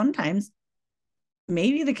 because sometimes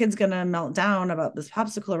maybe the kid's going to melt down about this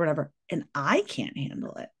popsicle or whatever, and I can't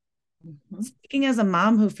handle it. Speaking as a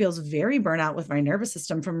mom who feels very burnt out with my nervous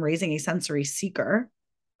system from raising a sensory seeker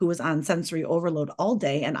who was on sensory overload all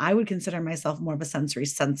day, and I would consider myself more of a sensory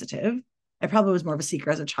sensitive. I probably was more of a seeker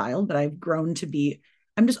as a child, but I've grown to be,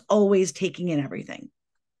 I'm just always taking in everything.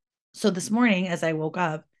 So this morning, as I woke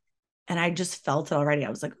up and I just felt it already, I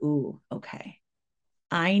was like, ooh, okay.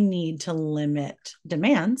 I need to limit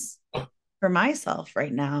demands for myself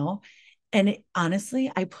right now. And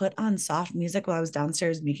honestly, I put on soft music while I was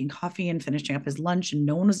downstairs making coffee and finishing up his lunch, and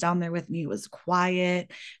no one was down there with me. It was quiet.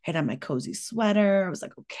 I had on my cozy sweater. I was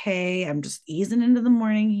like, okay, I'm just easing into the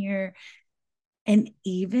morning here. And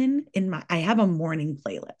even I have a morning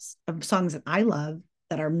playlist of songs that I love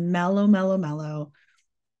that are mellow, mellow, mellow.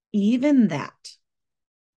 Even that,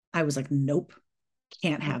 I was like, nope,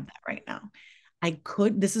 Can't have that right now.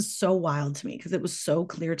 This is so wild to me because it was so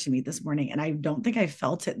clear to me this morning. And I don't think I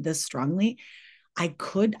felt it this strongly. I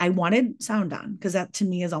wanted sound on because that to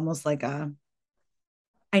me is almost like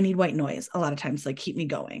I need white noise a lot of times, like keep me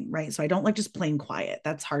going. Right. So I don't like just plain quiet.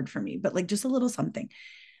 That's hard for me, but like just a little something.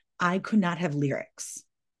 I could not have lyrics.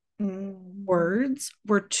 Words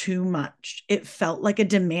were too much. It felt like a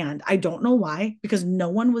demand. I don't know why, because no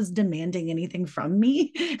one was demanding anything from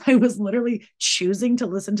me. I was literally choosing to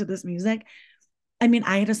listen to this music. I mean,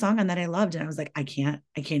 I had a song on that I loved, and I was like, I can't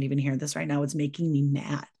even hear this right now. It's making me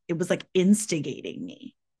mad. It was like instigating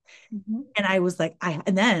me. And I was like,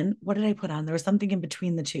 and then what did I put on? There was something in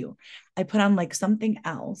between the two. I put on like something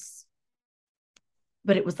else,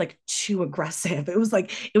 but it was like too aggressive. It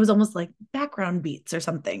was almost like background beats or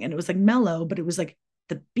something. And it was like mellow, but it was like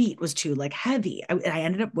the beat was too like heavy. I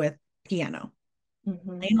ended up with piano,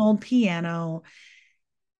 plain old piano.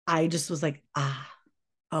 I just was like,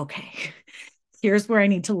 okay, here's where I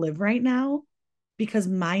need to live right now because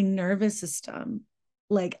my nervous system,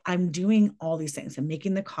 like I'm doing all these things. I'm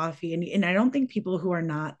making the coffee. And I don't think people who are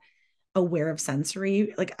not aware of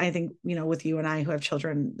sensory, like I think, with you and I who have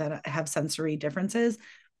children that have sensory differences,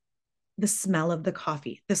 the smell of the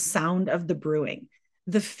coffee, the sound of the brewing,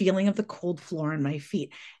 the feeling of the cold floor on my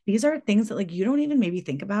feet. These are things that like you don't even maybe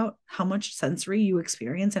think about how much sensory you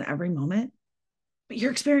experience in every moment, but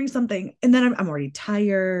you're experiencing something. And then I'm already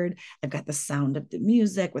tired. I've got the sound of the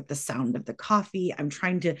music with the sound of the coffee. I'm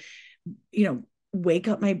trying to, wake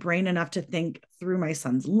up my brain enough to think through my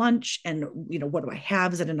son's lunch and, what do I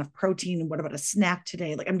have? Is it enough protein? And what about a snack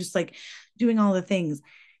today? Like, I'm just like doing all the things.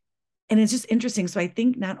 And it's just interesting. So I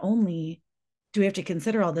think not only do we have to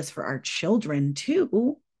consider all this for our children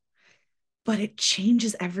too, but it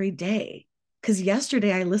changes every day. Because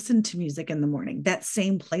yesterday I listened to music in the morning, that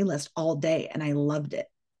same playlist all day, and I loved it.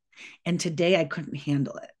 And today I couldn't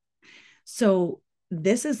handle it. So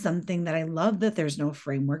this is something that I love that there's no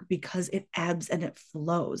framework because it ebbs and it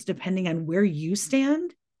flows depending on where you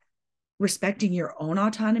stand, respecting your own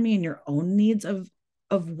autonomy and your own needs of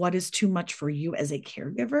what is too much for you as a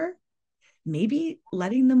caregiver. Maybe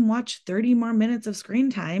letting them watch 30 more minutes of screen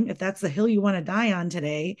time, if that's the hill you want to die on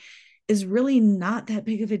today, is really not that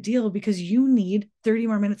big of a deal because you need 30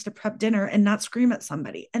 more minutes to prep dinner and not scream at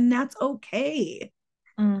somebody. And that's okay.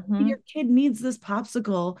 Your kid needs this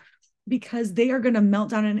popsicle because they are going to melt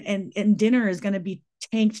down and dinner is going to be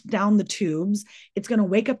tanked down the tubes. It's going to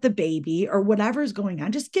wake up the baby or whatever's going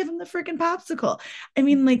on. Just give them the freaking popsicle. I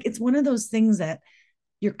mean, like, it's one of those things that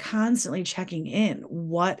you're constantly checking in.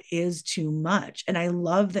 What is too much? And I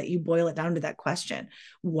love that you boil it down to that question.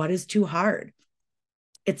 What is too hard?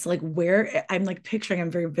 It's like where I'm like picturing,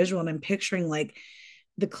 I'm very visual and I'm picturing like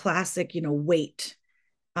the classic, weight,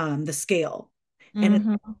 the scale.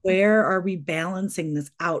 And where are we balancing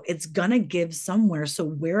this out? It's going to give somewhere. So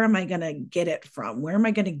where am I going to get it from? Where am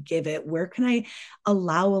I going to give it? Where can I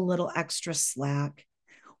allow a little extra slack?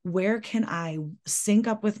 Where can I sync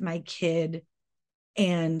up with my kid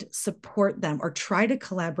and support them or try to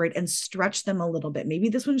collaborate and stretch them a little bit? Maybe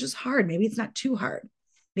this one's just hard. Maybe it's not too hard.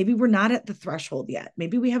 Maybe we're not at the threshold yet.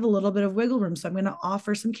 Maybe we have a little bit of wiggle room. So I'm going to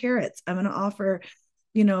offer some carrots. I'm going to offer,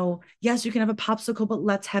 yes, you can have a popsicle, but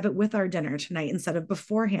let's have it with our dinner tonight instead of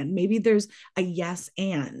beforehand. Maybe there's a yes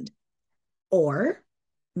and, or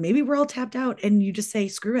maybe we're all tapped out and you just say,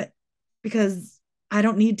 screw it, because I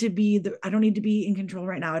don't need to be in control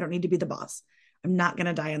right now. I don't need to be the boss. I'm not going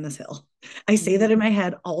to die on this hill. I say that in my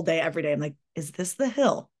head all day, every day. I'm like, is this the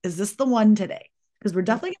hill? Is this the one today? Because we're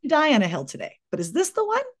definitely going to die on a hill today, but is this the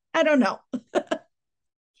one? I don't know.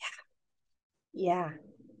 Yeah.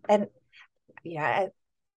 And yeah,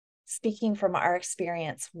 speaking from our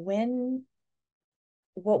experience,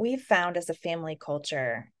 what we've found as a family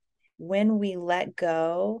culture, when we let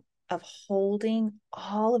go of holding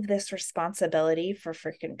all of this responsibility for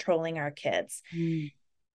controlling our kids,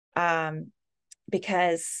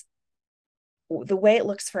 because the way it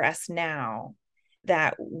looks for us now,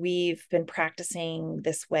 that we've been practicing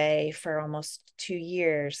this way for almost 2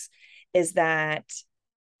 years, is that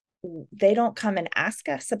they don't come and ask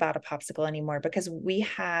us about a popsicle anymore because we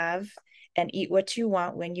have an eat what you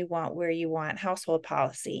want, when you want, where you want household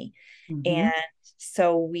policy. And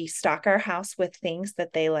so we stock our house with things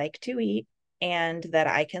that they like to eat and that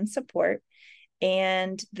I can support.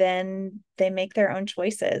 And then they make their own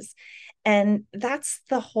choices. And that's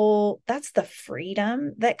the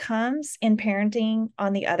freedom that comes in parenting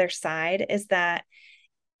on the other side, is that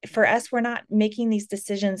for us, we're not making these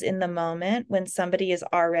decisions in the moment when somebody is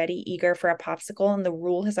already eager for a popsicle and the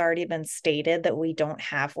rule has already been stated that we don't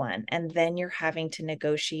have one. And then you're having to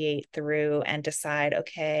negotiate through and decide,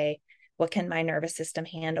 okay, what can my nervous system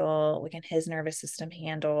handle? What can his nervous system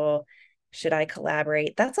handle? Should I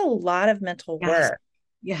collaborate? That's a lot of mental Yes. work.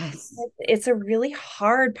 Yes. It's a really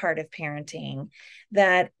hard part of parenting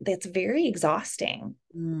that's very exhausting.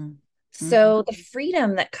 Mm. So the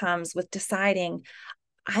freedom that comes with deciding,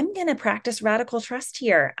 I'm going to practice radical trust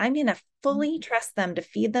here. I'm going to fully trust them to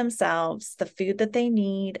feed themselves the food that they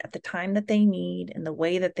need at the time that they need in the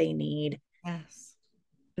way that they need. Yes.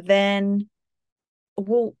 Then,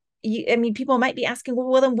 well, I mean, people might be asking,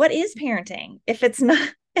 well, then what is parenting if it's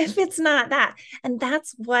not that? And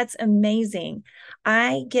that's what's amazing.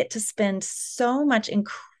 I get to spend so much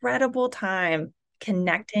incredible time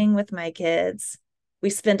connecting with my kids.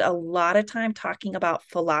 We spend a lot of time talking about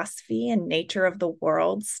philosophy and nature of the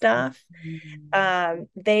world stuff.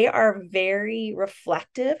 They are very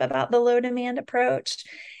reflective about the low demand approach.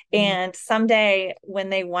 And someday when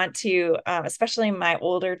they want to, especially my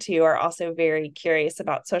older two are also very curious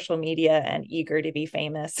about social media and eager to be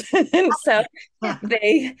famous. And so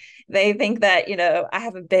they think that, I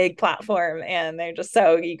have a big platform and they're just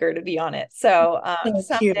so eager to be on it. So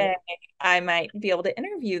someday I might be able to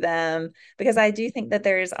interview them, because I do think that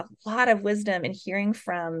there's a lot of wisdom in hearing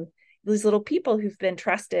from these little people who've been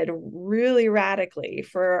trusted really radically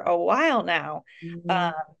for a while now,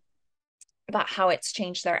 about how it's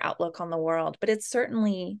changed their outlook on the world. But it's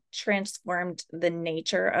certainly transformed the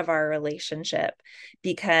nature of our relationship,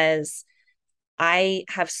 because I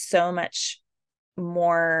have so many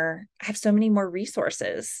more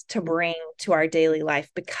resources to bring to our daily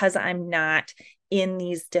life, because I'm not in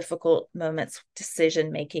these difficult moments,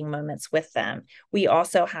 decision-making moments with them. We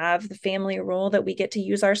also have the family rule that we get to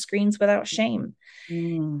use our screens without shame.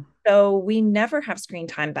 So we never have screen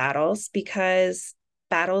time battles, because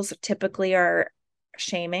battles typically are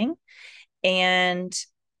shaming. And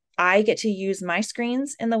I get to use my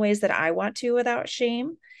screens in the ways that I want to without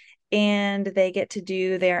shame, and they get to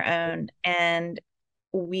do their own. And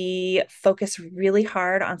we focus really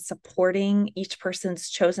hard on supporting each person's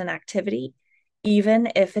chosen activity, even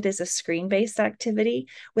if it is a screen-based activity,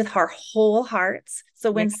 with our whole hearts. So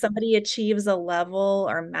when somebody achieves a level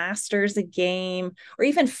or masters a game, or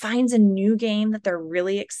even finds a new game that they're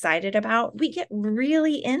really excited about, we get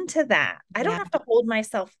really into that. I don't have to hold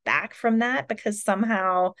myself back from that because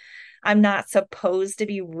somehow I'm not supposed to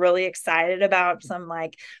be really excited about some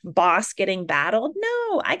like boss getting battled.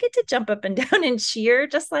 No, I get to jump up and down and cheer,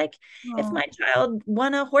 just like if my child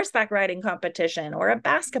won a horseback riding competition or a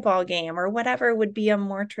basketball game or whatever would be a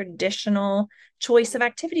more traditional choice of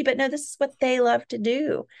activity. But no, this is what they love to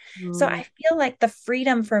do. So I feel like the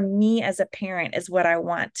freedom for me as a parent is what I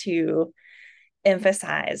want to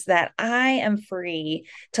emphasize, that I am free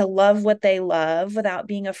to love what they love without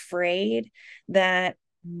being afraid that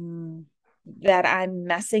I'm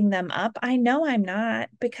messing them up. I know I'm not,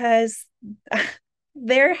 because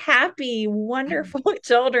they're happy, wonderful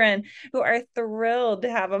children who are thrilled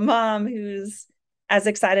to have a mom who's as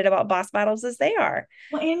excited about boss battles as they are.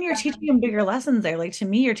 Well, and you're teaching them bigger lessons there. Like, to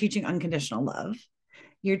me, you're teaching unconditional love.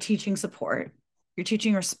 You're teaching support. You're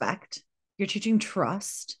teaching respect. You're teaching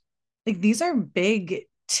trust. Like, these are big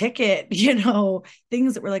ticket,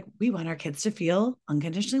 things that we're like, we want our kids to feel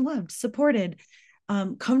unconditionally loved, supported,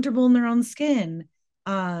 comfortable in their own skin,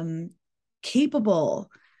 capable,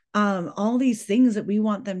 all these things that we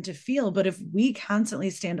want them to feel. But if we constantly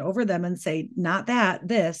stand over them and say, not that,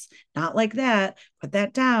 this, not like that, put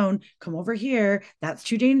that down, come over here, that's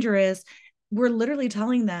too dangerous, we're literally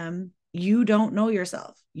telling them, you don't know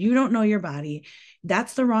yourself. You don't know your body.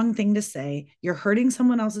 That's the wrong thing to say. You're hurting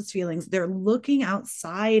someone else's feelings. They're looking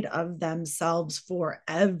outside of themselves for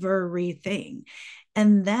everything.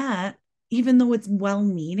 And that, even though it's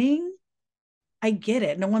well-meaning, I get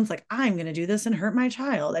it. No one's like, I'm going to do this and hurt my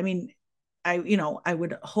child. I mean, I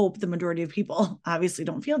would hope the majority of people obviously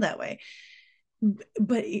don't feel that way.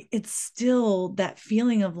 But it's still that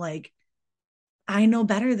feeling of like, I know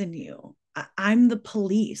better than you. I'm the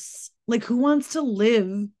police. Like, who wants to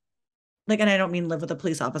live like, and I don't mean live with a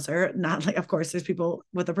police officer, not like, of course, there's people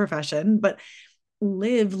with a profession, but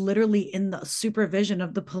live literally in the supervision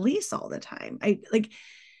of the police all the time. I like,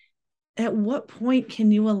 at what point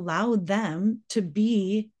can you allow them to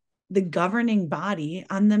be the governing body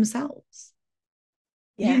on themselves?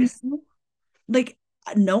 Yes. Like,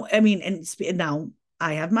 no, I mean, and now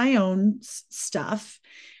I have my own stuff,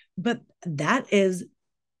 but that is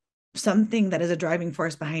something that is a driving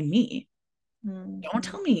force behind me. Don't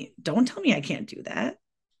tell me I can't do that.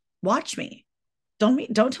 Watch me.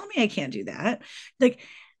 Don't tell me I can't do that. Like,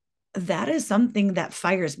 that is something that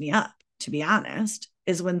fires me up, to be honest,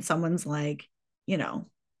 is when someone's like,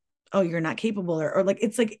 oh, you're not capable, or like,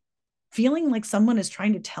 it's like, feeling like someone is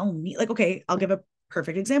trying to tell me, like, okay, I'll give a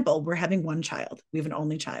perfect example. We're having one child. We have an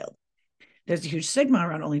only child. There's a huge stigma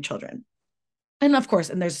around only children. And of course,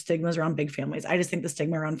 and there's stigmas around big families. I just think the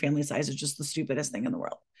stigma around family size is just the stupidest thing in the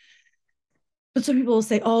world. But some people will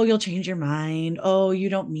say, oh, you'll change your mind. Oh, you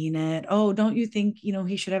don't mean it. Oh, don't you think,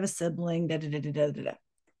 he should have a sibling? Da, da, da, da, da, da.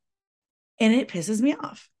 And it pisses me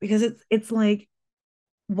off because it's like,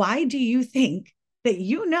 why do you think that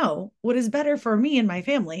you know what is better for me and my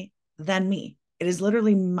family than me? It is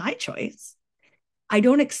literally my choice. I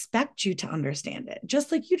don't expect you to understand it.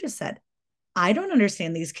 Just like you just said, I don't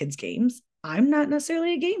understand these kids' games. I'm not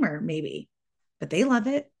necessarily a gamer, maybe, but they love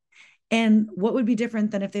it. And what would be different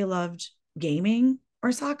than if they loved gaming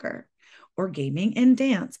or soccer or gaming and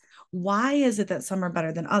dance? Why is it that some are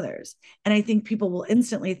better than others? And I think people will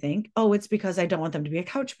instantly think, oh, it's because I don't want them to be a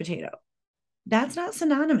couch potato. That's not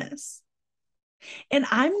synonymous. And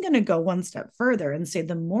I'm going to go one step further and say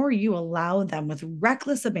the more you allow them with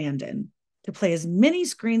reckless abandon to play as many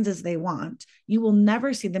screens as they want, you will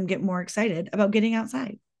never see them get more excited about getting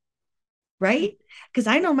outside. Right? Because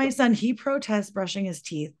I know my son, he protests brushing his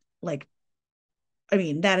teeth. Like, I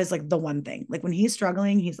mean, that is like the one thing. Like when he's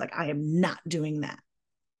struggling, he's like, I am not doing that.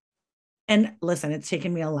 And listen, it's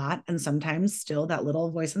taken me a lot. And sometimes still that little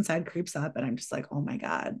voice inside creeps up. And I'm just like, oh my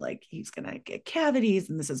God, like he's going to get cavities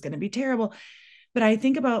and this is going to be terrible. But I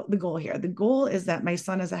think about the goal here. The goal is that my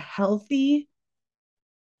son is a healthy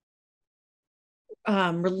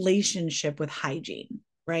relationship with hygiene,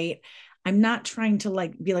 right? I'm not trying to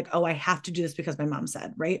like be like, oh, I have to do this because my mom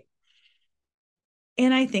said, right?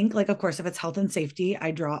 And I think, like, of course, if it's health and safety,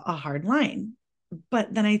 I draw a hard line.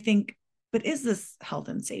 But then I think, but is this health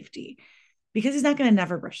and safety? Because he's not going to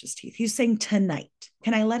never brush his teeth. He's saying tonight.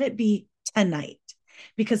 Can I let it be tonight?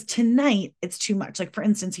 Because tonight it's too much. Like, for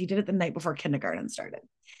instance, he did it the night before kindergarten started.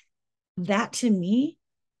 That to me,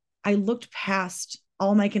 I looked past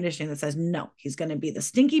all my conditioning that says, no, he's going to be the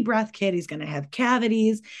stinky breath kid. He's going to have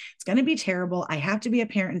cavities. It's going to be terrible. I have to be a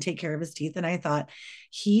parent and take care of his teeth. And I thought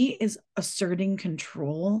he is asserting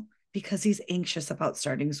control because he's anxious about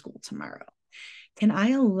starting school tomorrow. Can I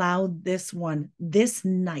allow this one this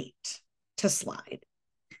night to slide?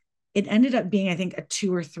 It ended up being, I think, a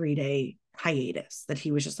 2 or 3 day hiatus that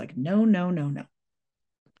he was just like, no, no, no, no.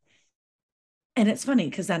 And it's funny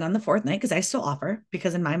because then on the fourth night, because I still offer,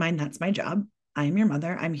 because in my mind, that's my job. I am your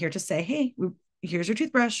mother. I'm here to say, hey, here's your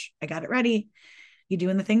toothbrush. I got it ready. You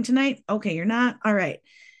doing the thing tonight? Okay, you're not. All right.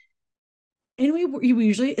 And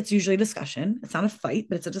it's usually a discussion. It's not a fight,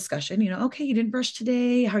 but it's a discussion. Okay, you didn't brush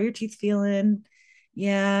today. How are your teeth feeling?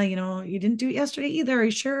 Yeah, you didn't do it yesterday either. Are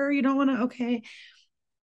you sure you don't want to? Okay.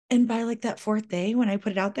 And by like that fourth day, when I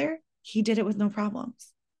put it out there, he did it with no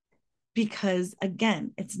problems. Because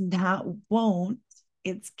again, it's not won't,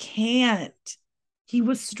 it's can't. He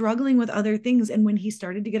was struggling with other things. And when he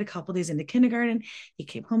started to get a couple days into kindergarten, he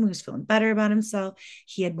came home, he was feeling better about himself.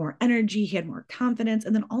 He had more energy, he had more confidence.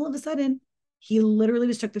 And then all of a sudden, he literally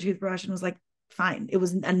just took the toothbrush and was like, fine. It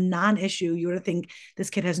was a non-issue. You would think this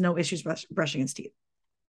kid has no issues brushing his teeth.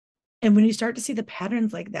 And when you start to see the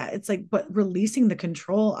patterns like that, it's like, but releasing the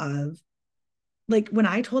control of, like when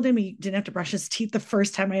I told him he didn't have to brush his teeth the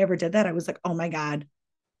first time I ever did that, I was like, oh my God,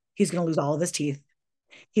 he's going to lose all of his teeth.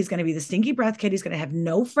 He's going to be the stinky breath kid. He's going to have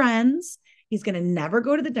no friends. He's going to never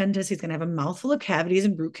go to the dentist. He's going to have a mouthful of cavities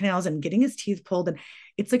and root canals and getting his teeth pulled. And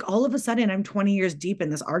it's like all of a sudden I'm 20 years deep in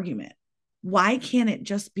this argument. Why can't it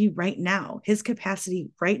just be right now? His capacity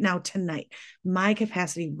right now tonight, my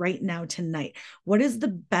capacity right now tonight. What is the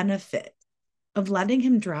benefit of letting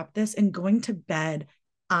him drop this and going to bed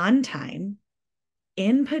on time,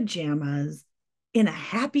 in pajamas, in a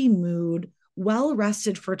happy mood, well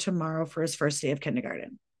rested for tomorrow for his first day of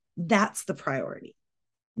kindergarten? That's the priority,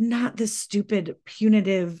 not this stupid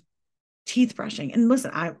punitive teeth brushing. And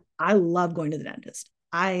listen, I love going to the dentist.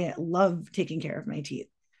 I love taking care of my teeth.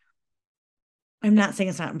 I'm not saying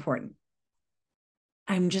it's not important.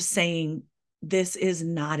 I'm just saying this is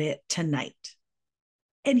not it tonight.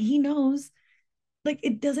 And he knows, like,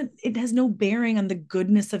 it has no bearing on the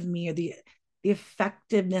goodness of me or the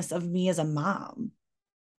effectiveness of me as a mom.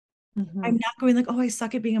 Mm-hmm. I'm not going like, oh, I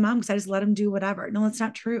suck at being a mom because I just let him do whatever. No, that's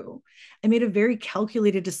not true. I made a very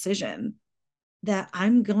calculated decision that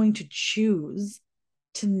I'm going to choose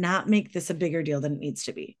to not make this a bigger deal than it needs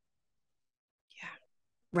to be. Yeah.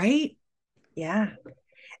 Right? Yeah.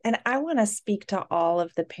 And I want to speak to all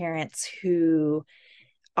of the parents who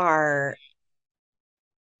are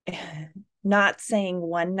not saying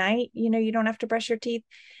one night, you don't have to brush your teeth.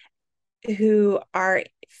 who are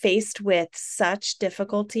faced with such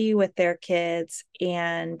difficulty with their kids,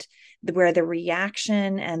 and where the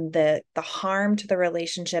reaction and the harm to the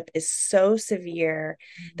relationship is so severe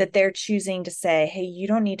that they're choosing to say, hey, you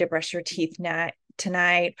don't need to brush your teeth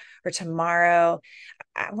tonight or tomorrow.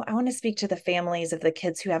 I want to speak to the families of the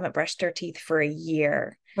kids who haven't brushed their teeth for a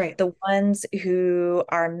year, Right. the ones who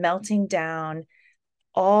are melting down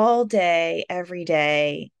all day, every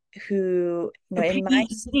day, who, The in my,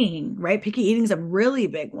 picky eating, right? Picky eating is a really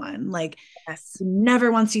big one. Like, yes,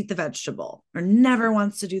 never wants to eat the vegetable or never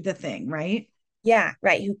wants to do the thing, right? yeah,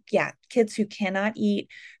 right, kids who cannot eat,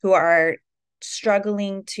 who are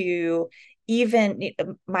struggling to, even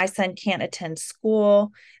my son can't attend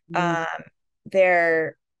school. Mm. Um,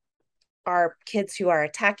 there are kids who are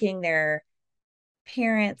attacking their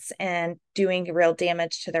parents and doing real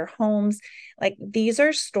damage to their homes. Like, these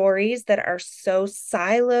are stories that are so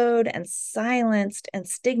siloed and silenced and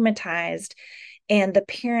stigmatized, and the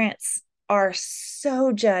parents are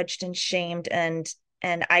so judged and shamed and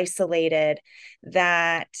isolated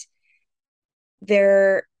that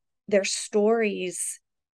their their stories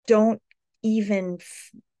don't even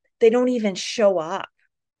they don't even show up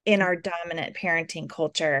in our dominant parenting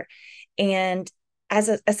culture. And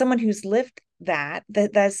as someone who's lived that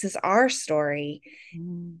this is our story,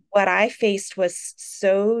 Mm. what I faced was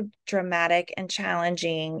so dramatic and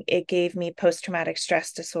challenging. It gave me post-traumatic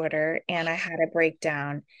stress disorder and I had a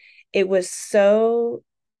breakdown. It was so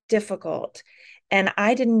difficult. And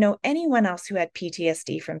I didn't know anyone else who had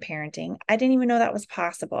PTSD from parenting. I didn't even know that was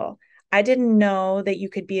possible. I didn't know that you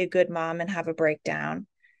could be a good mom and have a breakdown.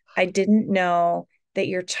 I didn't know that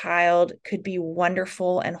your child could be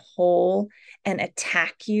wonderful and whole and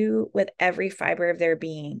attack you with every fiber of their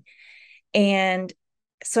being. And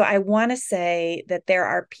so I want to say that there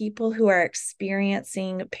are people who are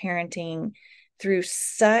experiencing parenting through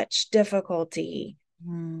such difficulty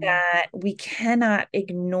Mm. that we cannot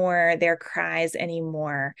ignore their cries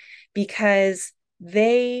anymore, because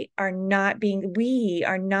we are not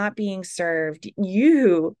being served.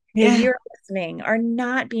 You, if Yeah. you're listening, are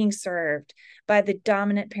not being served by the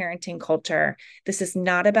dominant parenting culture. This is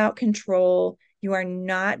not about control. You are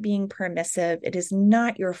not being permissive. It is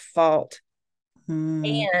not your fault.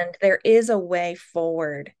 Mm. And there is a way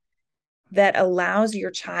forward that allows your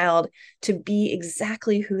child to be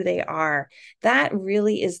exactly who they are. That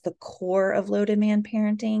really is the core of low demand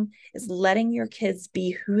parenting, is letting your kids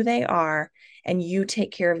be who they are and you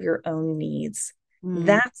take care of your own needs. Mm.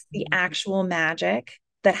 That's the actual magic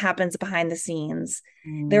that happens behind the scenes.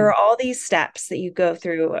 There Mm. are all these steps that you go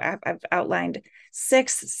through. I've outlined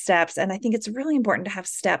 6 steps, and I think it's really important to have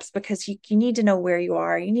steps because you need to know where you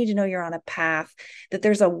are. You need to know you're on a path, that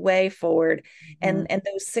there's a way forward, Mm. and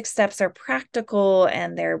those 6 steps are practical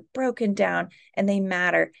and they're broken down and they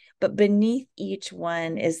matter. But beneath each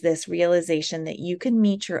one is this realization that you can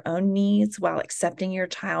meet your own needs while accepting your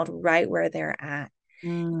child right where they're at.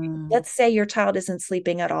 Mm. Let's say your child isn't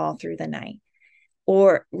sleeping at all through the night,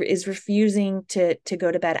 or is refusing to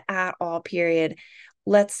go to bed at all, period.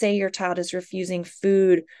 Let's say your child is refusing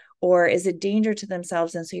food or is a danger to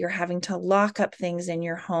themselves, and so you're having to lock up things in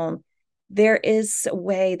your home. There is a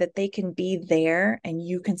way that they can be there and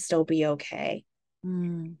you can still be okay.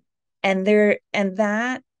 Mm. And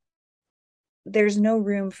there's no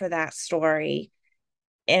room for that story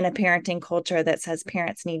in a parenting culture that says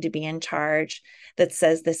parents need to be in charge, that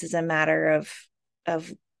says this is a matter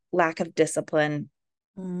of lack of discipline.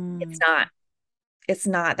 It's Mm. not. It's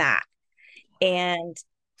not that. And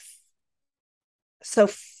so,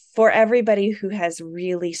 for everybody who has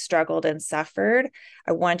really struggled and suffered,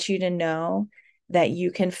 I want you to know that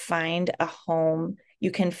you can find a home,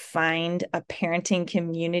 you can find a parenting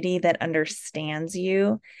community that understands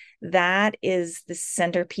you. That is the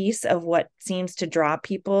centerpiece of what seems to draw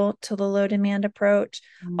people to the low demand approach.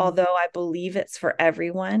 Mm. Although I believe it's for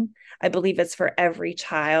everyone, I believe it's for every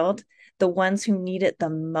child. The ones who need it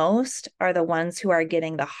the most are the ones who are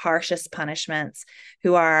getting the harshest punishments,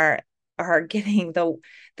 who are getting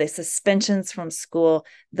the suspensions from school.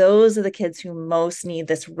 Those are the kids who most need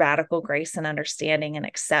this radical grace and understanding and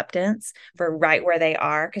acceptance for right where they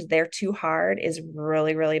are, because they're too hard is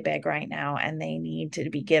really, really big right now. And they need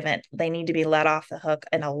to be let off the hook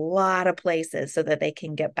in a lot of places so that they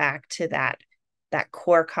can get back to that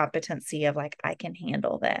core competency of, like, I can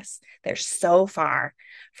handle this. They're so far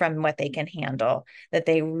from what they can handle that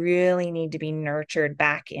they really need to be nurtured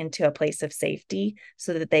back into a place of safety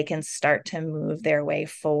so that they can start to move their way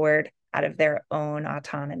forward out of their own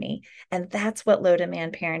autonomy. And that's what low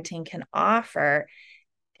demand parenting can offer.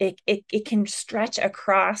 It can stretch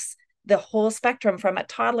across the whole spectrum, from a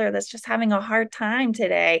toddler that's just having a hard time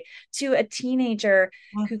today to a teenager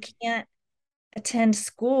who can't attend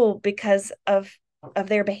school because of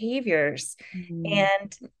their behaviors. Mm.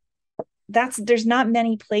 And there's not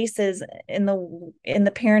many places in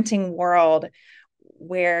the parenting world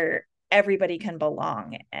where everybody can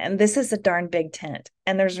belong. And this is a darn big tent,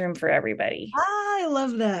 and there's room for everybody. I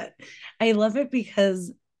love that. I love it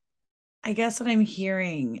because I guess what I'm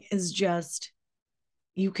hearing is just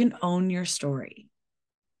you can own your story.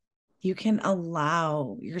 You can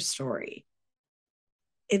allow your story.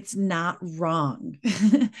 It's not wrong.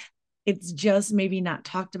 It's just maybe not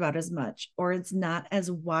talked about as much, or it's not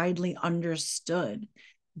as widely understood,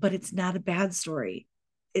 but it's not a bad story.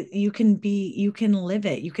 You can live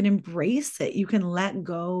it, you can embrace it, you can let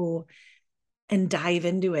go and dive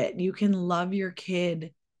into it. You can love your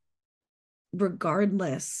kid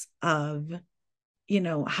regardless of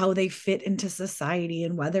how they fit into society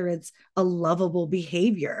and whether it's a lovable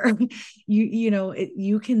behavior.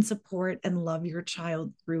 You can support and love your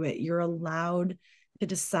child through it. You're allowed to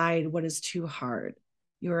decide what is too hard.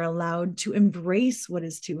 You're allowed to embrace what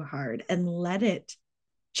is too hard and let it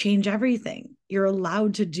change everything. You're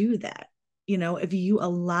allowed to do that. If you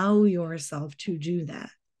allow yourself to do that,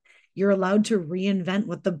 you're allowed to reinvent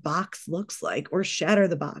what the box looks like, or shatter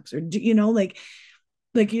the box, or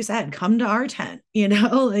like you said, come to our tent,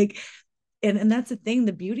 like, and that's the thing.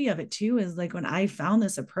 The beauty of it too is, like, when I found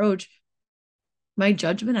this approach, my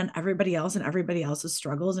judgment on everybody else and everybody else's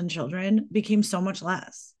struggles and children became so much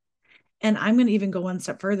less. And I'm going to even go one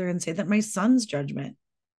step further and say that my son's judgment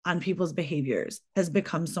on people's behaviors has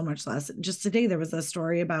become so much less. Just today, there was a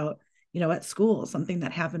story about, at school, something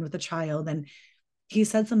that happened with a child. And he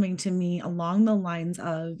said something to me along the lines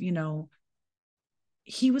of,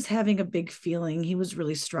 he was having a big feeling, he was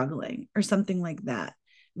really struggling or something like that,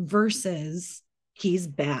 versus he's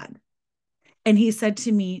bad. And he said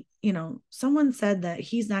to me, someone said that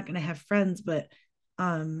he's not going to have friends, but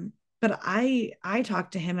I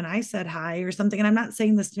talked to him and I said hi or something. And I'm not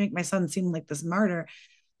saying this to make my son seem like this martyr.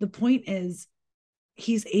 The point is,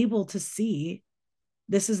 he's able to see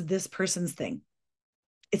this is this person's thing.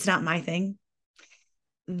 It's not my thing.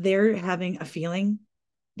 They're having a feeling.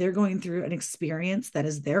 They're going through an experience that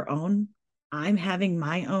is their own. I'm having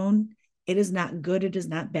my own. It is not good. It is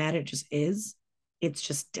not bad. It just is. It's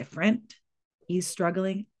just different. He's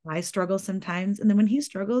struggling. I struggle sometimes. And then when he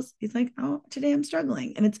struggles, he's like, oh, today I'm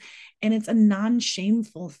struggling. And it's a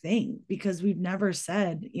non-shameful thing, because we've never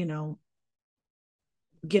said,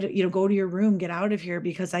 go to your room, get out of here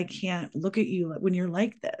because I can't look at you when you're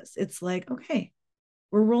like this. It's like, okay,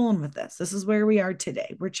 we're rolling with this. This is where we are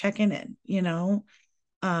today. We're checking in.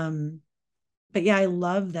 But yeah, I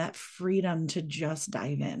love that freedom to just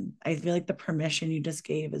dive in. I feel like the permission you just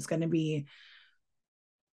gave is going to be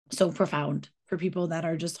so profound for people that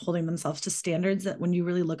are just holding themselves to standards that, when you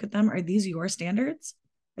really look at them, are these your standards?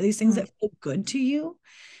 Are these things that feel good to you?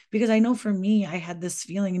 Because I know for me, I had this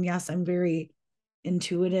feeling, and yes, I'm very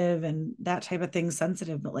intuitive and that type of thing,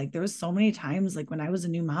 sensitive, but like there was so many times, like when I was a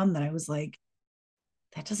new mom, that I was like,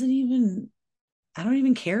 I don't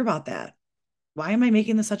even care about that. Why am I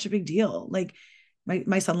making this such a big deal? Like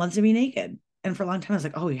my son loves to be naked. And for a long time, I was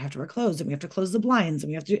like, oh, you have to wear clothes and we have to close the blinds and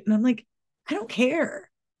we have to, and I'm like, I don't care.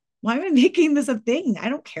 Why am I making this a thing? I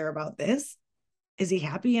don't care about this. Is he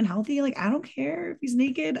happy and healthy? Like, I don't care if he's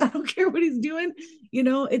naked. I don't care what he's doing.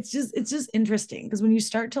 It's just interesting, because when you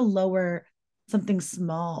start to lower something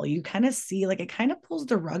small, you kind of see, like, it kind of pulls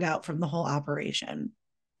the rug out from the whole operation.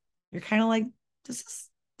 You're kind of like, does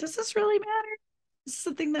this really matter? Is this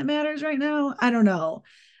the thing that matters right now? I don't know.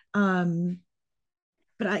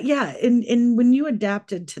 But yeah, and when you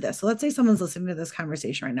adapted to this, so let's say someone's listening to this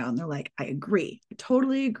conversation right now and they're like, I agree, I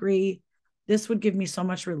totally agree. This would give me so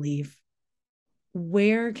much relief.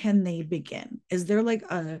 Where can they begin? Is there like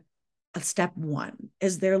a step one?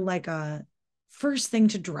 Is there like a first thing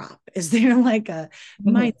to drop? Is there like a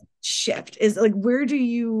mind shift? Is like, where do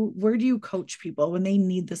you coach people when they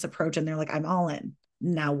need this approach and they're like, I'm all in.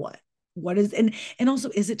 Now what is, and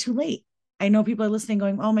also, is it too late? I know people are listening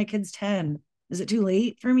going, oh, my kid's 10. Is it too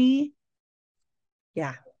late for me?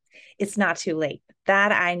 Yeah, it's not too late.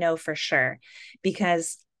 That I know for sure,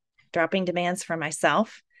 because dropping demands for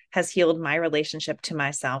myself has healed my relationship to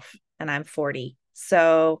myself, and I'm 40.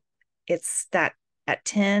 So it's that at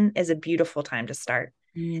 10 is a beautiful time to start.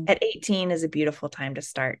 At 18 is a beautiful time to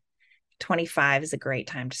start. 25 is a great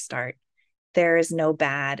time to start. There is no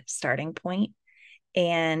bad starting point.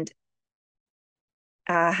 And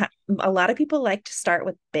a lot of people like to start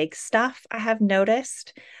with big stuff, I have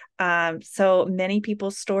noticed. So many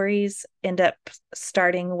people's stories end up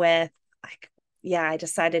starting with like I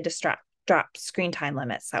decided to drop screen time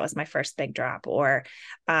limits. That was my first big drop. Or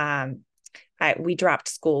we dropped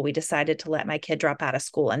school. We decided to let my kid drop out of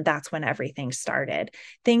school. And that's when everything started.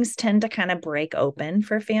 Things tend to kind of break open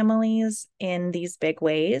for families in these big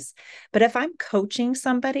ways. But if I'm coaching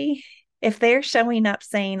somebody, if they're showing up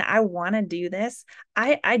saying, I want to do this,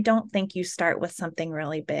 I don't think you start with something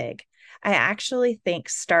really big. I actually think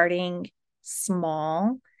starting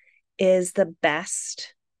small is the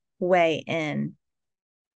best way in,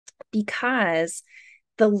 because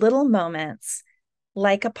the little moments,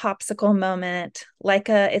 like a popsicle moment, like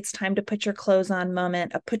a it's time to put your clothes on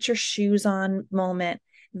moment, a put your shoes on moment,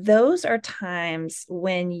 those are times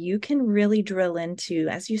when you can really drill into,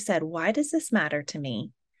 as you said, why does this matter to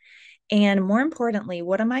me? And more importantly,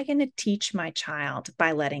 what am I going to teach my child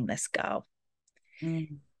by letting this go?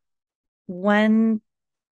 Mm. One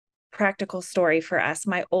practical story for us,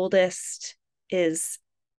 my oldest is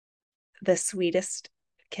the sweetest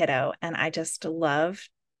kiddo, and I just love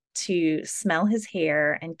to smell his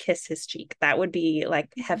hair and kiss his cheek. That would be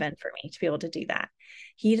like heaven for me to be able to do that.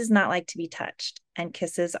 He does not like to be touched, and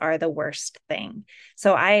kisses are the worst thing.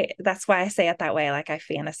 So that's why I say it that way. Like I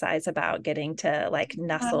fantasize about getting to like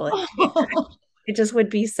nestle. It just would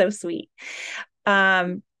be so sweet.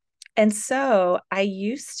 And so I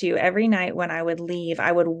used to, every night when I would leave,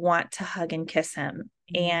 I would want to hug and kiss him,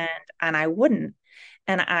 and I wouldn't,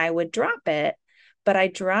 and I would drop it, but I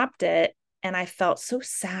dropped it and I felt so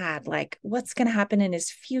sad. Like, what's going to happen in his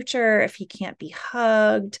future if he can't be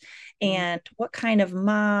hugged? And what kind of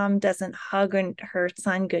mom doesn't hug her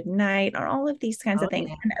son goodnight, or all of these kinds of things.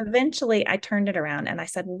 Yeah. And eventually I turned it around and I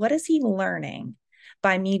said, what is he learning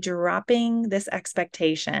by me dropping this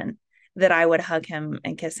expectation that I would hug him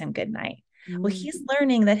and kiss him goodnight? Well, he's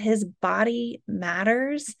learning that his body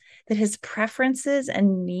matters, that his preferences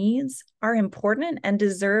and needs are important and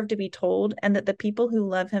deserve to be told, and that the people who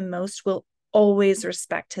love him most will always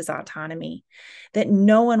respect his autonomy, that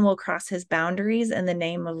no one will cross his boundaries in the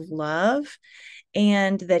name of love,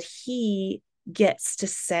 and that he gets to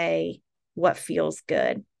say what feels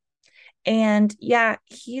good. And yeah,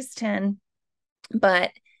 he's 10,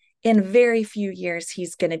 but in very few years,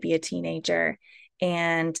 he's going to be a teenager.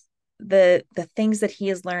 And the things that he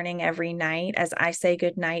is learning every night as I say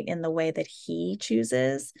good night in the way that he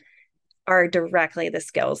chooses are directly the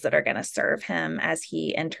skills that are going to serve him as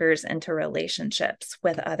he enters into relationships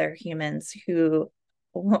with other humans who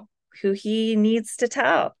he needs to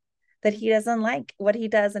tell that he doesn't like, what he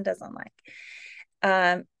does and doesn't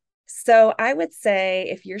like. So I would say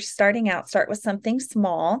if you're starting out, start with something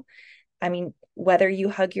small. I mean, whether you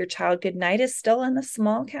hug your child goodnight is still in the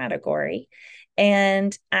small category,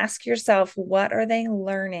 and ask yourself, what are they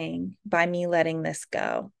learning by me letting this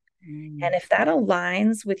go? And if that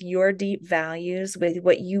aligns with your deep values, with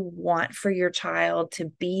what you want for your child to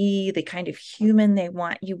be, the kind of human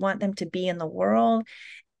you want them to be in the world,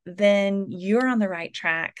 then you're on the right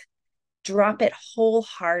track. Drop it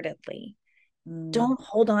wholeheartedly. Don't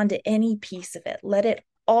hold on to any piece of it. Let it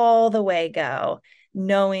all the way go,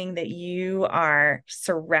 knowing that you are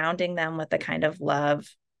surrounding them with the kind of love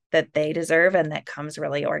that they deserve and that comes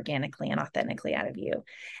really organically and authentically out of you.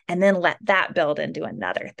 And then let that build into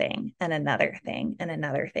another thing and another thing and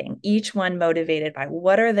another thing, each one motivated by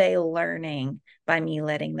what are they learning by me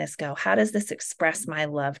letting this go? How does this express my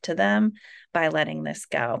love to them by letting this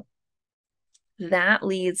go? That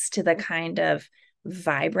leads to the kind of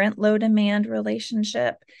vibrant low demand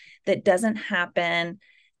relationship that doesn't happen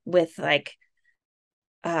with like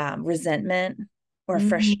resentment or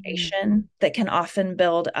frustration that can often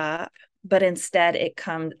build up, but instead it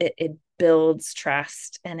builds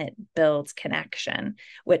trust and it builds connection,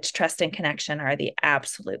 which trust and connection are the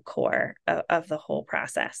absolute core of the whole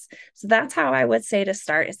process. So that's how I would say to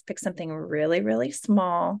start, is pick something really, really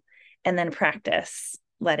small and then practice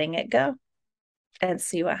letting it go and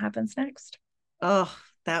see what happens next. Oh,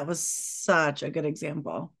 that was such a good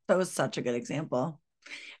example. That was such a good example.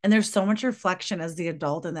 And there's so much reflection as the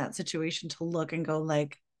adult in that situation to look and go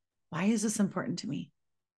like, why is this important to me?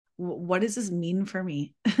 What does this mean for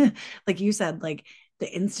me? Like you said, like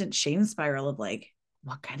the instant shame spiral of like,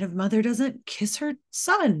 what kind of mother doesn't kiss her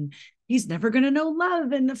son? He's never going to know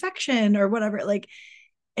love and affection or whatever. Like,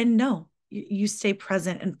 and no, you stay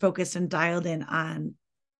present and focused and dialed in on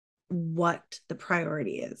what the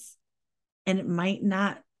priority is. And it might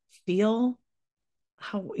not feel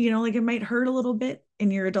how, like it might hurt a little bit in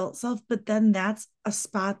your adult self, but then that's a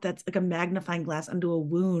spot that's like a magnifying glass onto a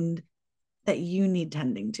wound that you need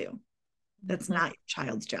tending to. That's not your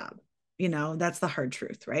child's job. That's the hard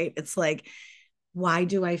truth, right? It's like, why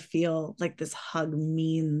do I feel like this hug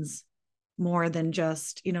means more than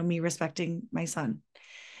just, me respecting my son.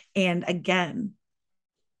 And again,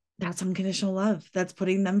 that's unconditional love. That's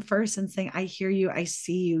putting them first and saying, I hear you. I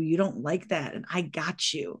see you. You don't like that. And I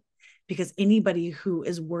got you. Because anybody who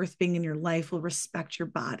is worth being in your life will respect your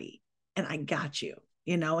body. And I got you,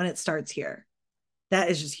 and it starts here. That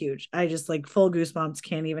is just huge. I just like full goosebumps,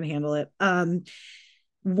 can't even handle it.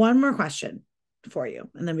 One more question for you,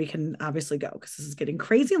 and then we can obviously go because this is getting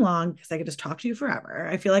crazy long because I could just talk to you forever.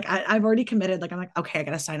 I feel like I've already committed. Like, I'm like, okay, I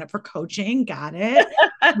got to sign up for coaching. Got it.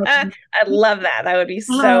 I'd love that. That would be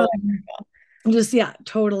so wonderful. Just, yeah,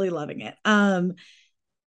 totally loving it.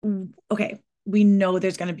 Okay. We know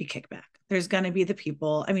there's going to be kickback. There's going to be the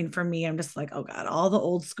people. I mean, for me, I'm just like, oh God, all the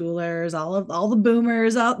old schoolers, all the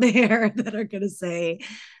boomers out there that are going to say,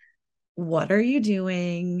 what are you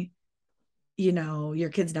doing? Your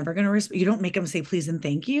kid's never going to you don't make them say please and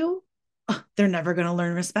thank you. They're never going to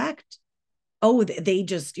learn respect. Oh, they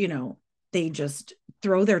just, they just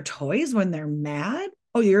throw their toys when they're mad.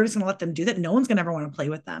 Oh, you're just going to let them do that. No one's going to ever want to play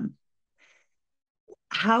with them.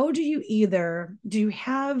 How do you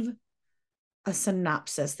have a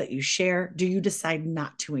synopsis that you share? Do you decide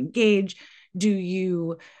not to engage? Do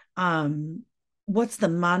you, what's the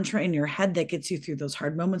mantra in your head that gets you through those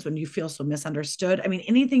hard moments when you feel so misunderstood? I mean,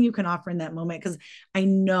 anything you can offer in that moment, because I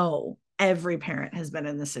know every parent has been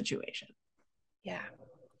in this situation. Yeah.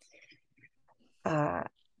 I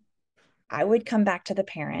would come back to the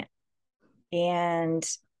parent and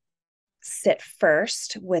sit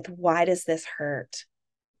first with, why does this hurt?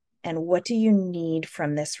 And what do you need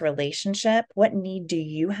from this relationship? What need do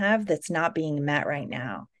you have that's not being met right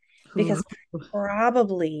now? Because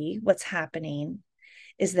probably what's happening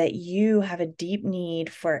is that you have a deep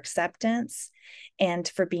need for acceptance and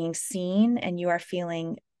for being seen, and you are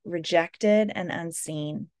feeling rejected and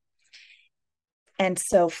unseen. And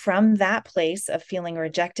so from that place of feeling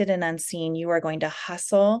rejected and unseen, you are going to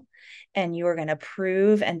hustle and you are going to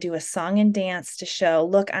prove and do a song and dance to show,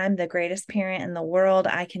 look, I'm the greatest parent in the world.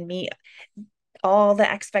 I can meet all the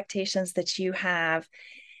expectations that you have.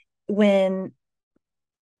 When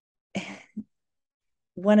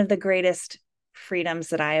one of the greatest freedoms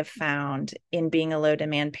that I have found in being a low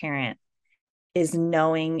demand parent is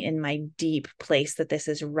knowing in my deep place that this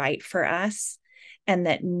is right for us, and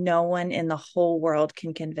that no one in the whole world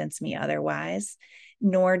can convince me otherwise,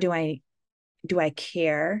 nor do I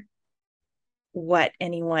care what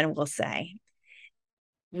anyone will say.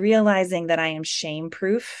 Realizing that I am shame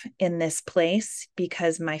proof in this place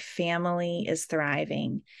because my family is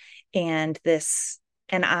thriving and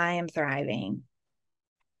I am thriving.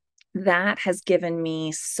 That has given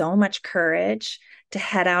me so much courage to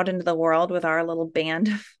head out into the world with our little band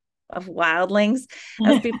of wildlings,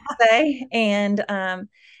 as people say, and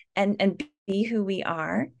be who we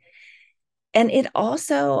are. And it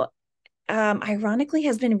also, ironically,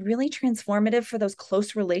 has been really transformative for those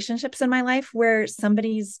close relationships in my life where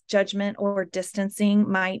somebody's judgment or distancing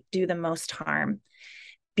might do the most harm.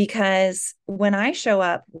 Because when I show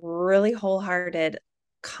up really wholehearted,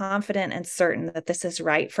 confident, and certain that this is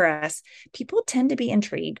right for us, people tend to be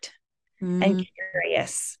intrigued and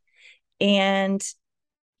curious. And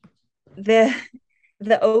the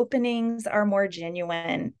openings are more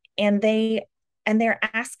genuine, and they're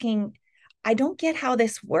asking, I don't get how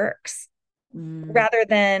this works, rather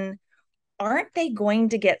than, aren't they going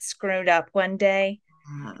to get screwed up one day?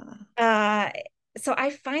 So I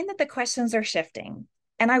find that the questions are shifting,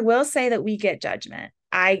 and I will say that we get judgment.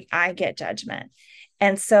 I get judgment.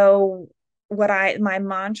 And so my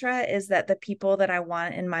mantra is that the people that I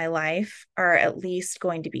want in my life are at least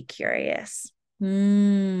going to be curious.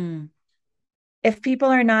 If people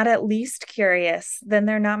are not at least curious, then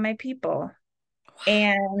they're not my people.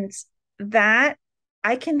 And that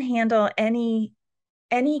I can handle any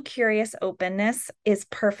curious openness is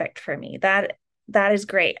perfect for me. That is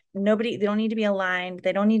great. They don't need to be aligned.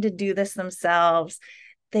 They don't need to do this themselves.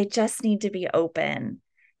 They just need to be open.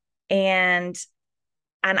 And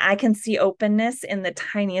I can see openness in the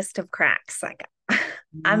tiniest of cracks. Like,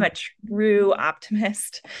 I'm a true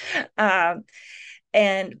optimist.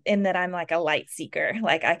 And in that I'm like a light seeker,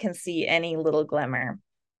 like I can see any little glimmer.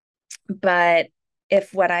 But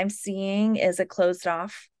if what I'm seeing is a closed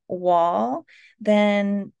off wall,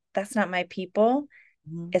 then that's not my people.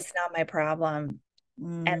 It's not my problem.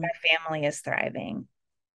 And my family is thriving.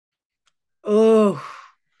 Oh,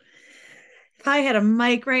 if I had a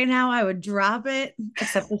mic right now, I would drop it,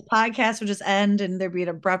 except this podcast would just end and there'd be an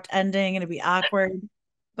abrupt ending and it'd be awkward.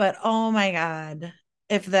 But oh my God,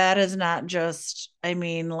 if that is not just, I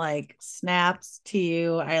mean, like snaps to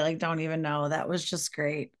you, I like don't even know. That was just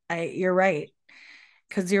great. You're right.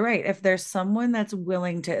 Because you're right. If there's someone that's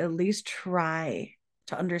willing to at least try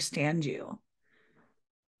to understand you,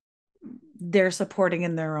 they're supporting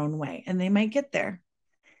in their own way and they might get there.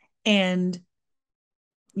 And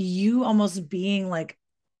you almost being like,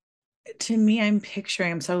 to me, I'm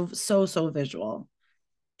so visual.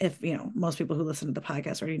 If most people who listen to the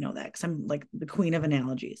podcast already know that because I'm like the queen of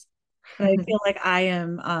analogies. But I feel like I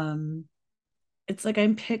am it's like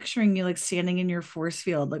I'm picturing you like standing in your force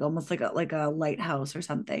field, like almost like a lighthouse or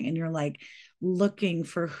something. And you're like looking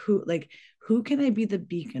for who can I be the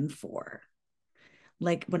beacon for?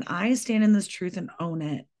 Like when I stand in this truth and own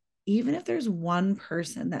it, even if there's one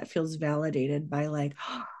person that feels validated by like,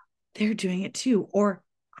 oh, they're doing it too, or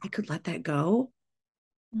I could let that go,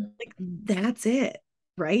 like that's it,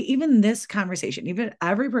 right? Even this conversation, even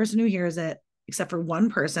every person who hears it, except for one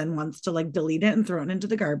person wants to like delete it and throw it into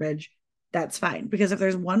the garbage, that's fine. Because if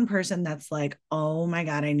there's one person that's like, oh my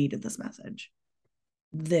God, I needed this message,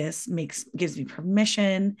 gives me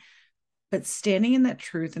permission. But standing in that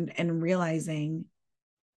truth and realizing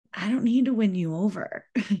I don't need to win you over.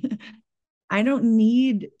 I don't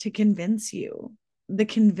need to convince you. The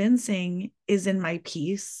convincing is in my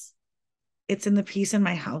peace. It's in the peace in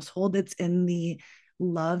my household. It's in the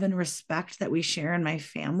love and respect that we share in my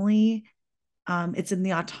family. It's in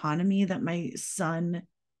the autonomy that my son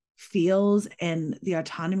feels and the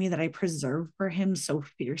autonomy that I preserve for him so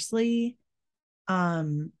fiercely.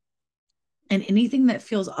 And anything that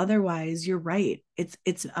feels otherwise, you're right.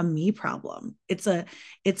 It's a me problem. It's a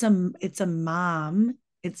mom.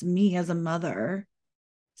 It's me as a mother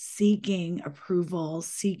seeking approval,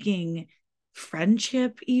 seeking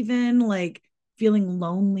friendship, even like feeling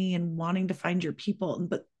lonely and wanting to find your people.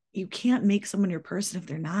 But you can't make someone your person if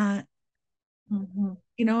they're not. Mm-hmm.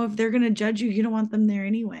 If they're going to judge you, you don't want them there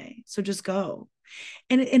anyway. So just go.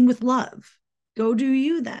 And with love, go do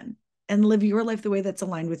you then and live your life the way that's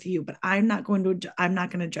aligned with you. But I'm not going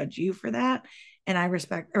to judge you for that. And I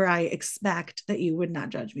expect that you would not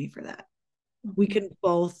judge me for that. We can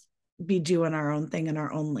both be doing our own thing in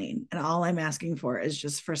our own lane. And all I'm asking for is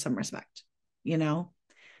just for some respect, you know?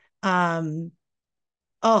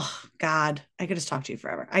 Oh God, I could just talk to you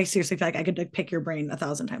forever. I seriously feel like I could like, pick your brain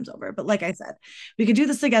 1,000 times over. But like I said, we could do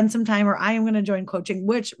this again sometime, or I am going to join coaching,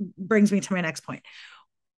 which brings me to my next point.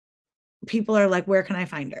 People are like, where can I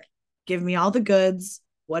find her? Give me all the goods.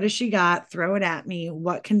 What has she got? Throw it at me.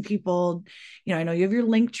 What can people, I know you have your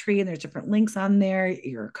link tree and there's different links on there.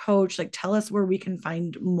 You're a coach. Like, tell us where we can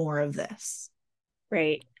find more of this.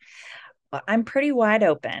 Great. Well, I'm pretty wide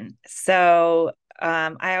open. So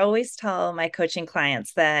I always tell my coaching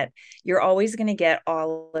clients that you're always going to get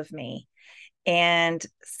all of me. And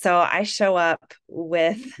so I show up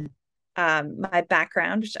with my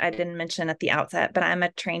background, which I didn't mention at the outset, but I'm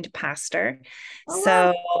a trained pastor. Oh,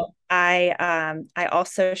 So wow. I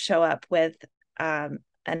also show up with an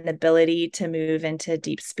ability to move into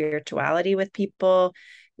deep spirituality with people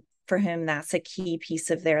for whom that's a key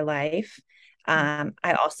piece of their life.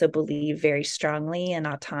 I also believe very strongly in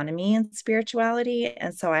autonomy and spirituality.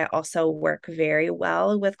 And so I also work very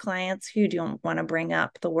well with clients who don't want to bring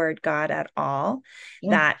up the word God at all.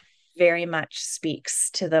 Yeah. That very much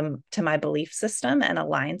speaks to them, to my belief system and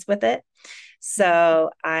aligns with it.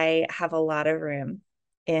 So I have a lot of room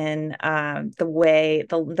in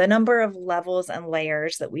the number of levels and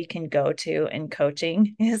layers that we can go to in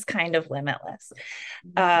coaching is kind of limitless.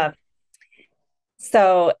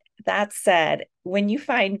 So that said, when you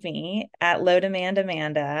find me at Low Demand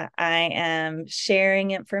Amanda, I am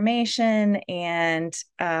sharing information and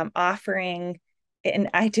offering,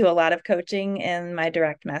 and I do a lot of coaching in my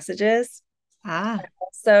direct messages.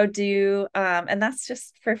 So and that's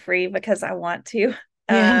just for free because I want to,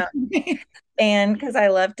 Yeah. and because I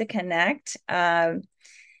love to connect.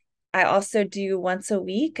 I also do once a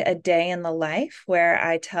week a day in the life where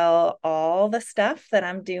I tell all the stuff that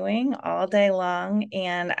I'm doing all day long.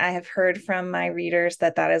 And I have heard from my readers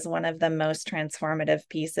that that is one of the most transformative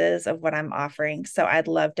pieces of what I'm offering. So I'd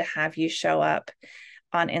love to have you show up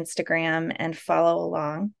on Instagram and follow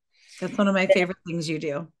along. That's one of my favorite things you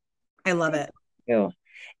do. I love it. Thank you.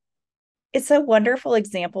 It's a wonderful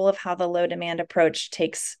example of how the low demand approach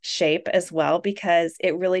takes shape as well, because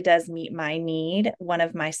it really does meet my need. One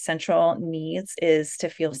of my central needs is to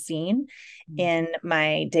feel seen in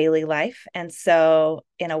my daily life. And so,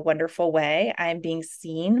 in a wonderful way, I'm being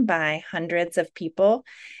seen by hundreds of people.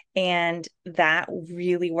 And that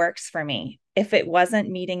really works for me. If it wasn't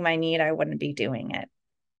meeting my need, I wouldn't be doing it.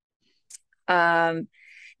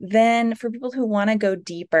 Then for people who want to go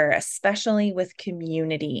deeper, especially with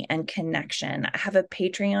community and connection, I have a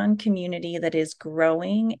Patreon community that is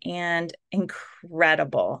growing and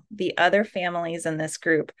incredible. The other families in this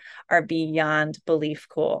group are beyond belief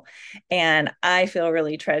cool. And I feel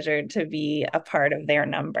really treasured to be a part of their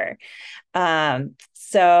number.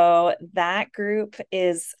 So that group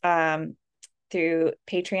is through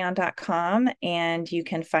patreon.com, and you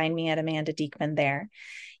can find me at Amanda Diekman there.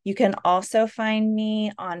 You can also find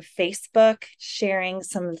me on Facebook sharing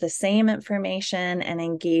some of the same information and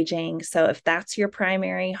engaging. So if that's your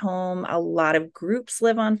primary home, a lot of groups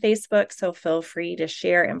live on Facebook, so feel free to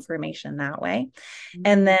share information that way.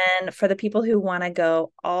 And then for the people who want to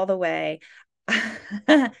go all the way,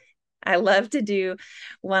 I love to do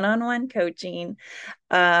one-on-one coaching,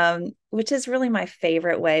 which is really my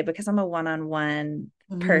favorite way because I'm a one-on-one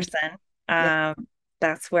person.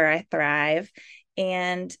 That's where I thrive.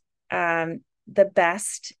 And the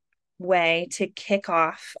best way to kick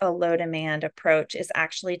off a low demand approach is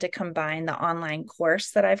actually to combine the online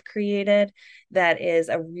course that I've created that is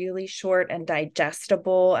a really short and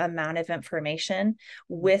digestible amount of information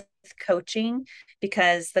with coaching,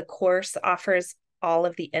 because the course offers all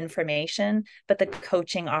of the information, but the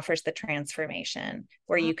coaching offers the transformation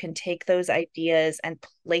where you can take those ideas and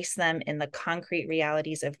place them in the concrete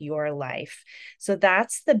realities of your life. So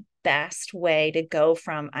that's the best way to go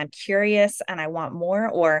from I'm curious and I want more,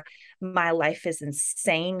 or my life is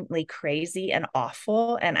insanely crazy and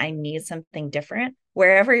awful and I need something different.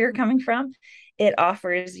 Wherever you're coming from, it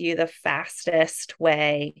offers you the fastest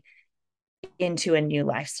way into a new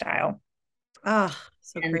lifestyle. Oh,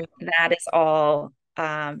 so And great. that is all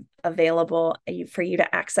available for you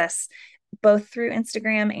to access both through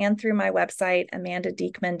Instagram and through my website,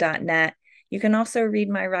 amandadiekman.net. You can also read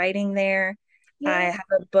my writing there. Yeah. I have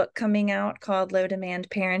a book coming out called Low Demand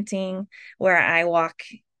Parenting, where I walk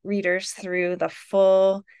readers through the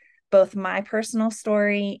full, both my personal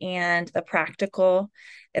story and the practical.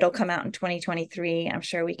 It'll come out in 2023. I'm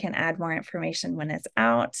sure we can add more information when it's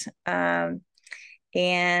out.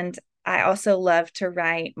 And I also love to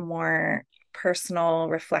write more personal,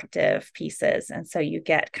 reflective pieces. And so you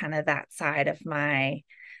get kind of that side of my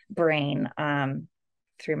brain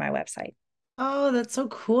through my website. Oh, that's so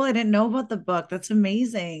cool. I didn't know about the book. That's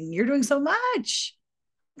amazing. You're doing so much.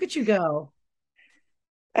 Look at you go.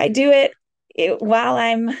 I do it while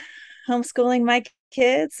I'm homeschooling my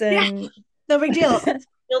kids and no big deal.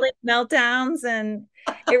 building meltdowns, and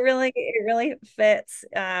it really fits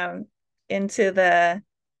into the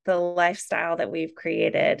lifestyle that we've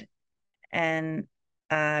created. And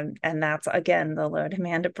that's, again, the low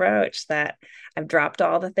demand approach, that I've dropped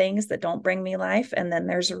all the things that don't bring me life. And then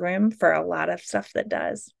there's room for a lot of stuff that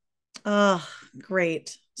does. Oh,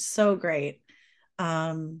 great. So great.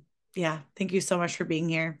 Yeah. Thank you so much for being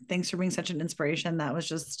here. Thanks for being such an inspiration. That was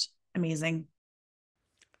just amazing.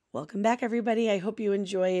 Welcome back, everybody. I hope you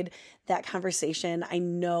enjoyed that conversation. I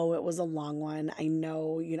know it was a long one. I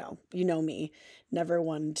know, you know me, never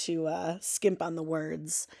one to skimp on the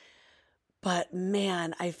words. But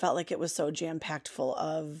man, I felt like it was so jam-packed full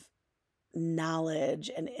of knowledge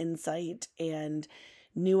and insight and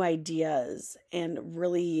new ideas and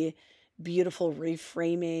really beautiful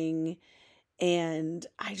reframing. And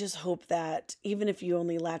I just hope that even if you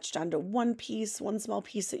only latched onto one piece, one small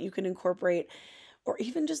piece that you can incorporate, or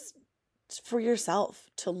even just for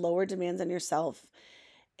yourself to lower demands on yourself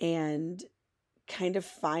and kind of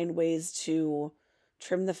find ways to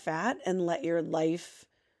trim the fat and let your life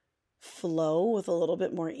flow with a little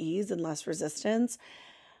bit more ease and less resistance.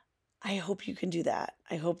 I hope you can do that.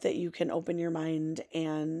 I hope that you can open your mind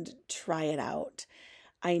and try it out.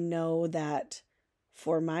 I know that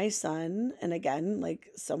for my son, and again, like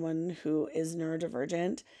someone who is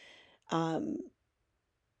neurodivergent,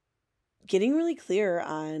 getting really clear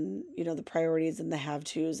on, the priorities and the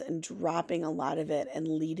have-tos and dropping a lot of it and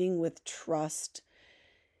leading with trust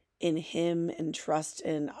in him and trust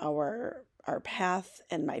in our path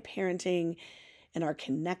and my parenting and our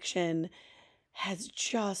connection has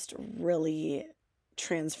just really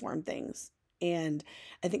transformed things. And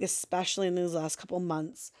I think especially in these last couple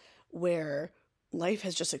months where life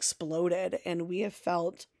has just exploded and we have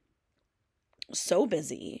felt so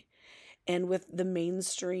busy, and with the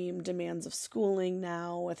mainstream demands of schooling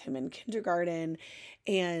now, with him in kindergarten,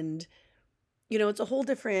 and it's a whole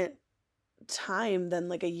different time than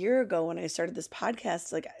like a year ago when I started this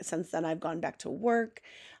podcast. Like since then I've gone back to work.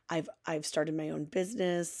 I've started my own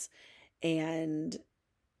business, and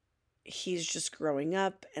he's just growing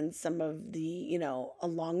up, and some of the,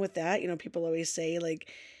 along with that, people always say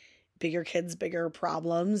like bigger kids, bigger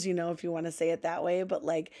problems, if you want to say it that way, but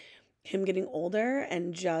like him getting older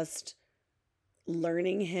and just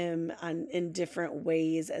learning him in different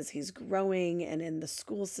ways as he's growing and in the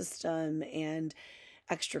school system and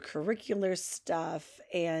extracurricular stuff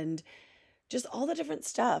and just all the different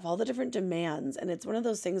stuff, all the different demands. And it's one of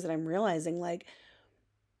those things that I'm realizing, like,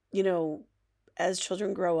 you know, as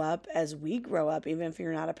children grow up, as we grow up, even if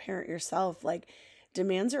you're not a parent yourself, like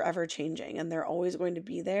demands are ever changing and they're always going to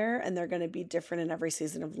be there and they're going to be different in every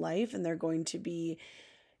season of life. And they're going to be,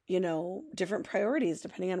 different priorities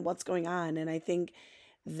depending on what's going on. And I think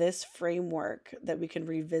this framework that we can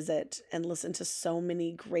revisit and listen to so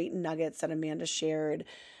many great nuggets that Amanda shared,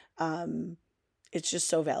 it's just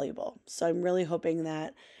so valuable. So I'm really hoping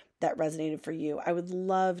that resonated for you. I would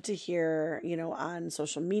love to hear, on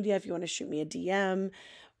social media, if you want to shoot me a DM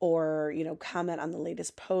or, comment on the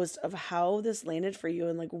latest post of how this landed for you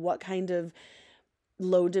and like what kind of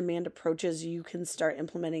low demand approaches you can start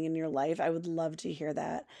implementing in your life. I would love to hear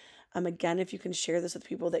that. Again, if you can share this with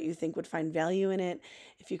people that you think would find value in it,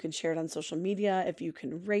 if you can share it on social media, if you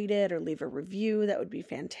can rate it or leave a review, that would be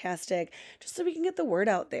fantastic, just so we can get the word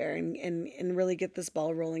out there and really get this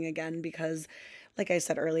ball rolling again. Because like I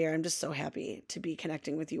said earlier, I'm just so happy to be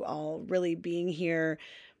connecting with you all, really being here,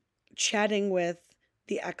 chatting with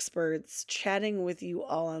the experts, chatting with you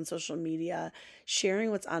all on social media, sharing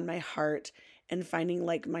what's on my heart, and finding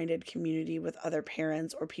like-minded community with other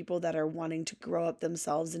parents or people that are wanting to grow up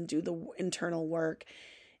themselves and do the internal work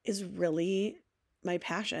is really my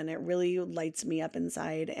passion. It really lights me up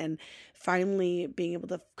inside, and finally being able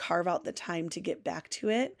to carve out the time to get back to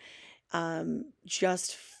it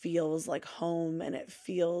just feels like home, and it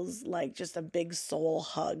feels like just a big soul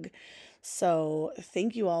hug. So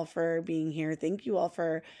thank you all for being here. Thank you all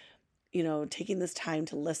for, taking this time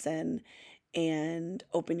to listen and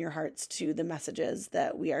open your hearts to the messages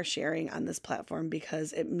that we are sharing on this platform,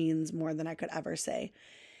 because it means more than I could ever say.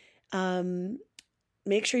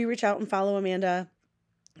 Make sure you reach out and follow Amanda.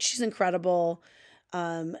 She's incredible.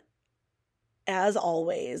 As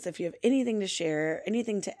always, if you have anything to share,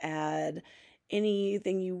 anything to add,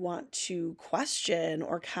 anything you want to question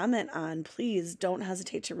or comment on, please don't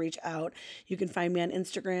hesitate to reach out. You can find me on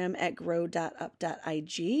Instagram at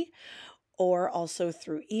grow.up.ig, or also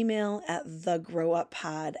through email at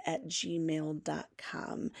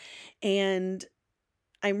thegrowuppod@gmail.com. And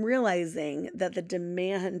I'm realizing that the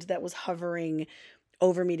demand that was hovering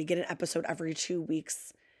over me to get an episode every 2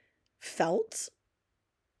 weeks felt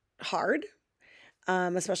hard,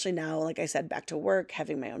 especially now, like I said, back to work,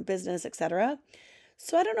 having my own business, etc.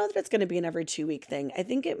 So I don't know that it's going to be an every 2 week thing. I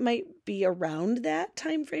think it might be around that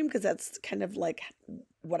time frame, because that's kind of like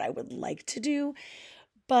what I would like to do.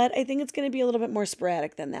 But I think it's going to be a little bit more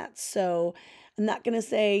sporadic than that. So I'm not going to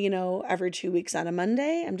say, every 2 weeks on a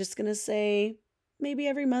Monday. I'm just going to say maybe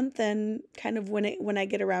every month, and kind of when I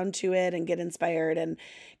get around to it and get inspired and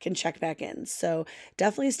can check back in. So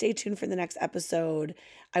definitely stay tuned for the next episode.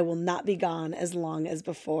 I will not be gone as long as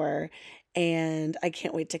before, and I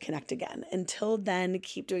can't wait to connect again. Until then,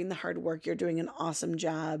 keep doing the hard work. You're doing an awesome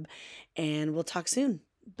job, and we'll talk soon.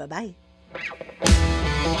 Bye-bye.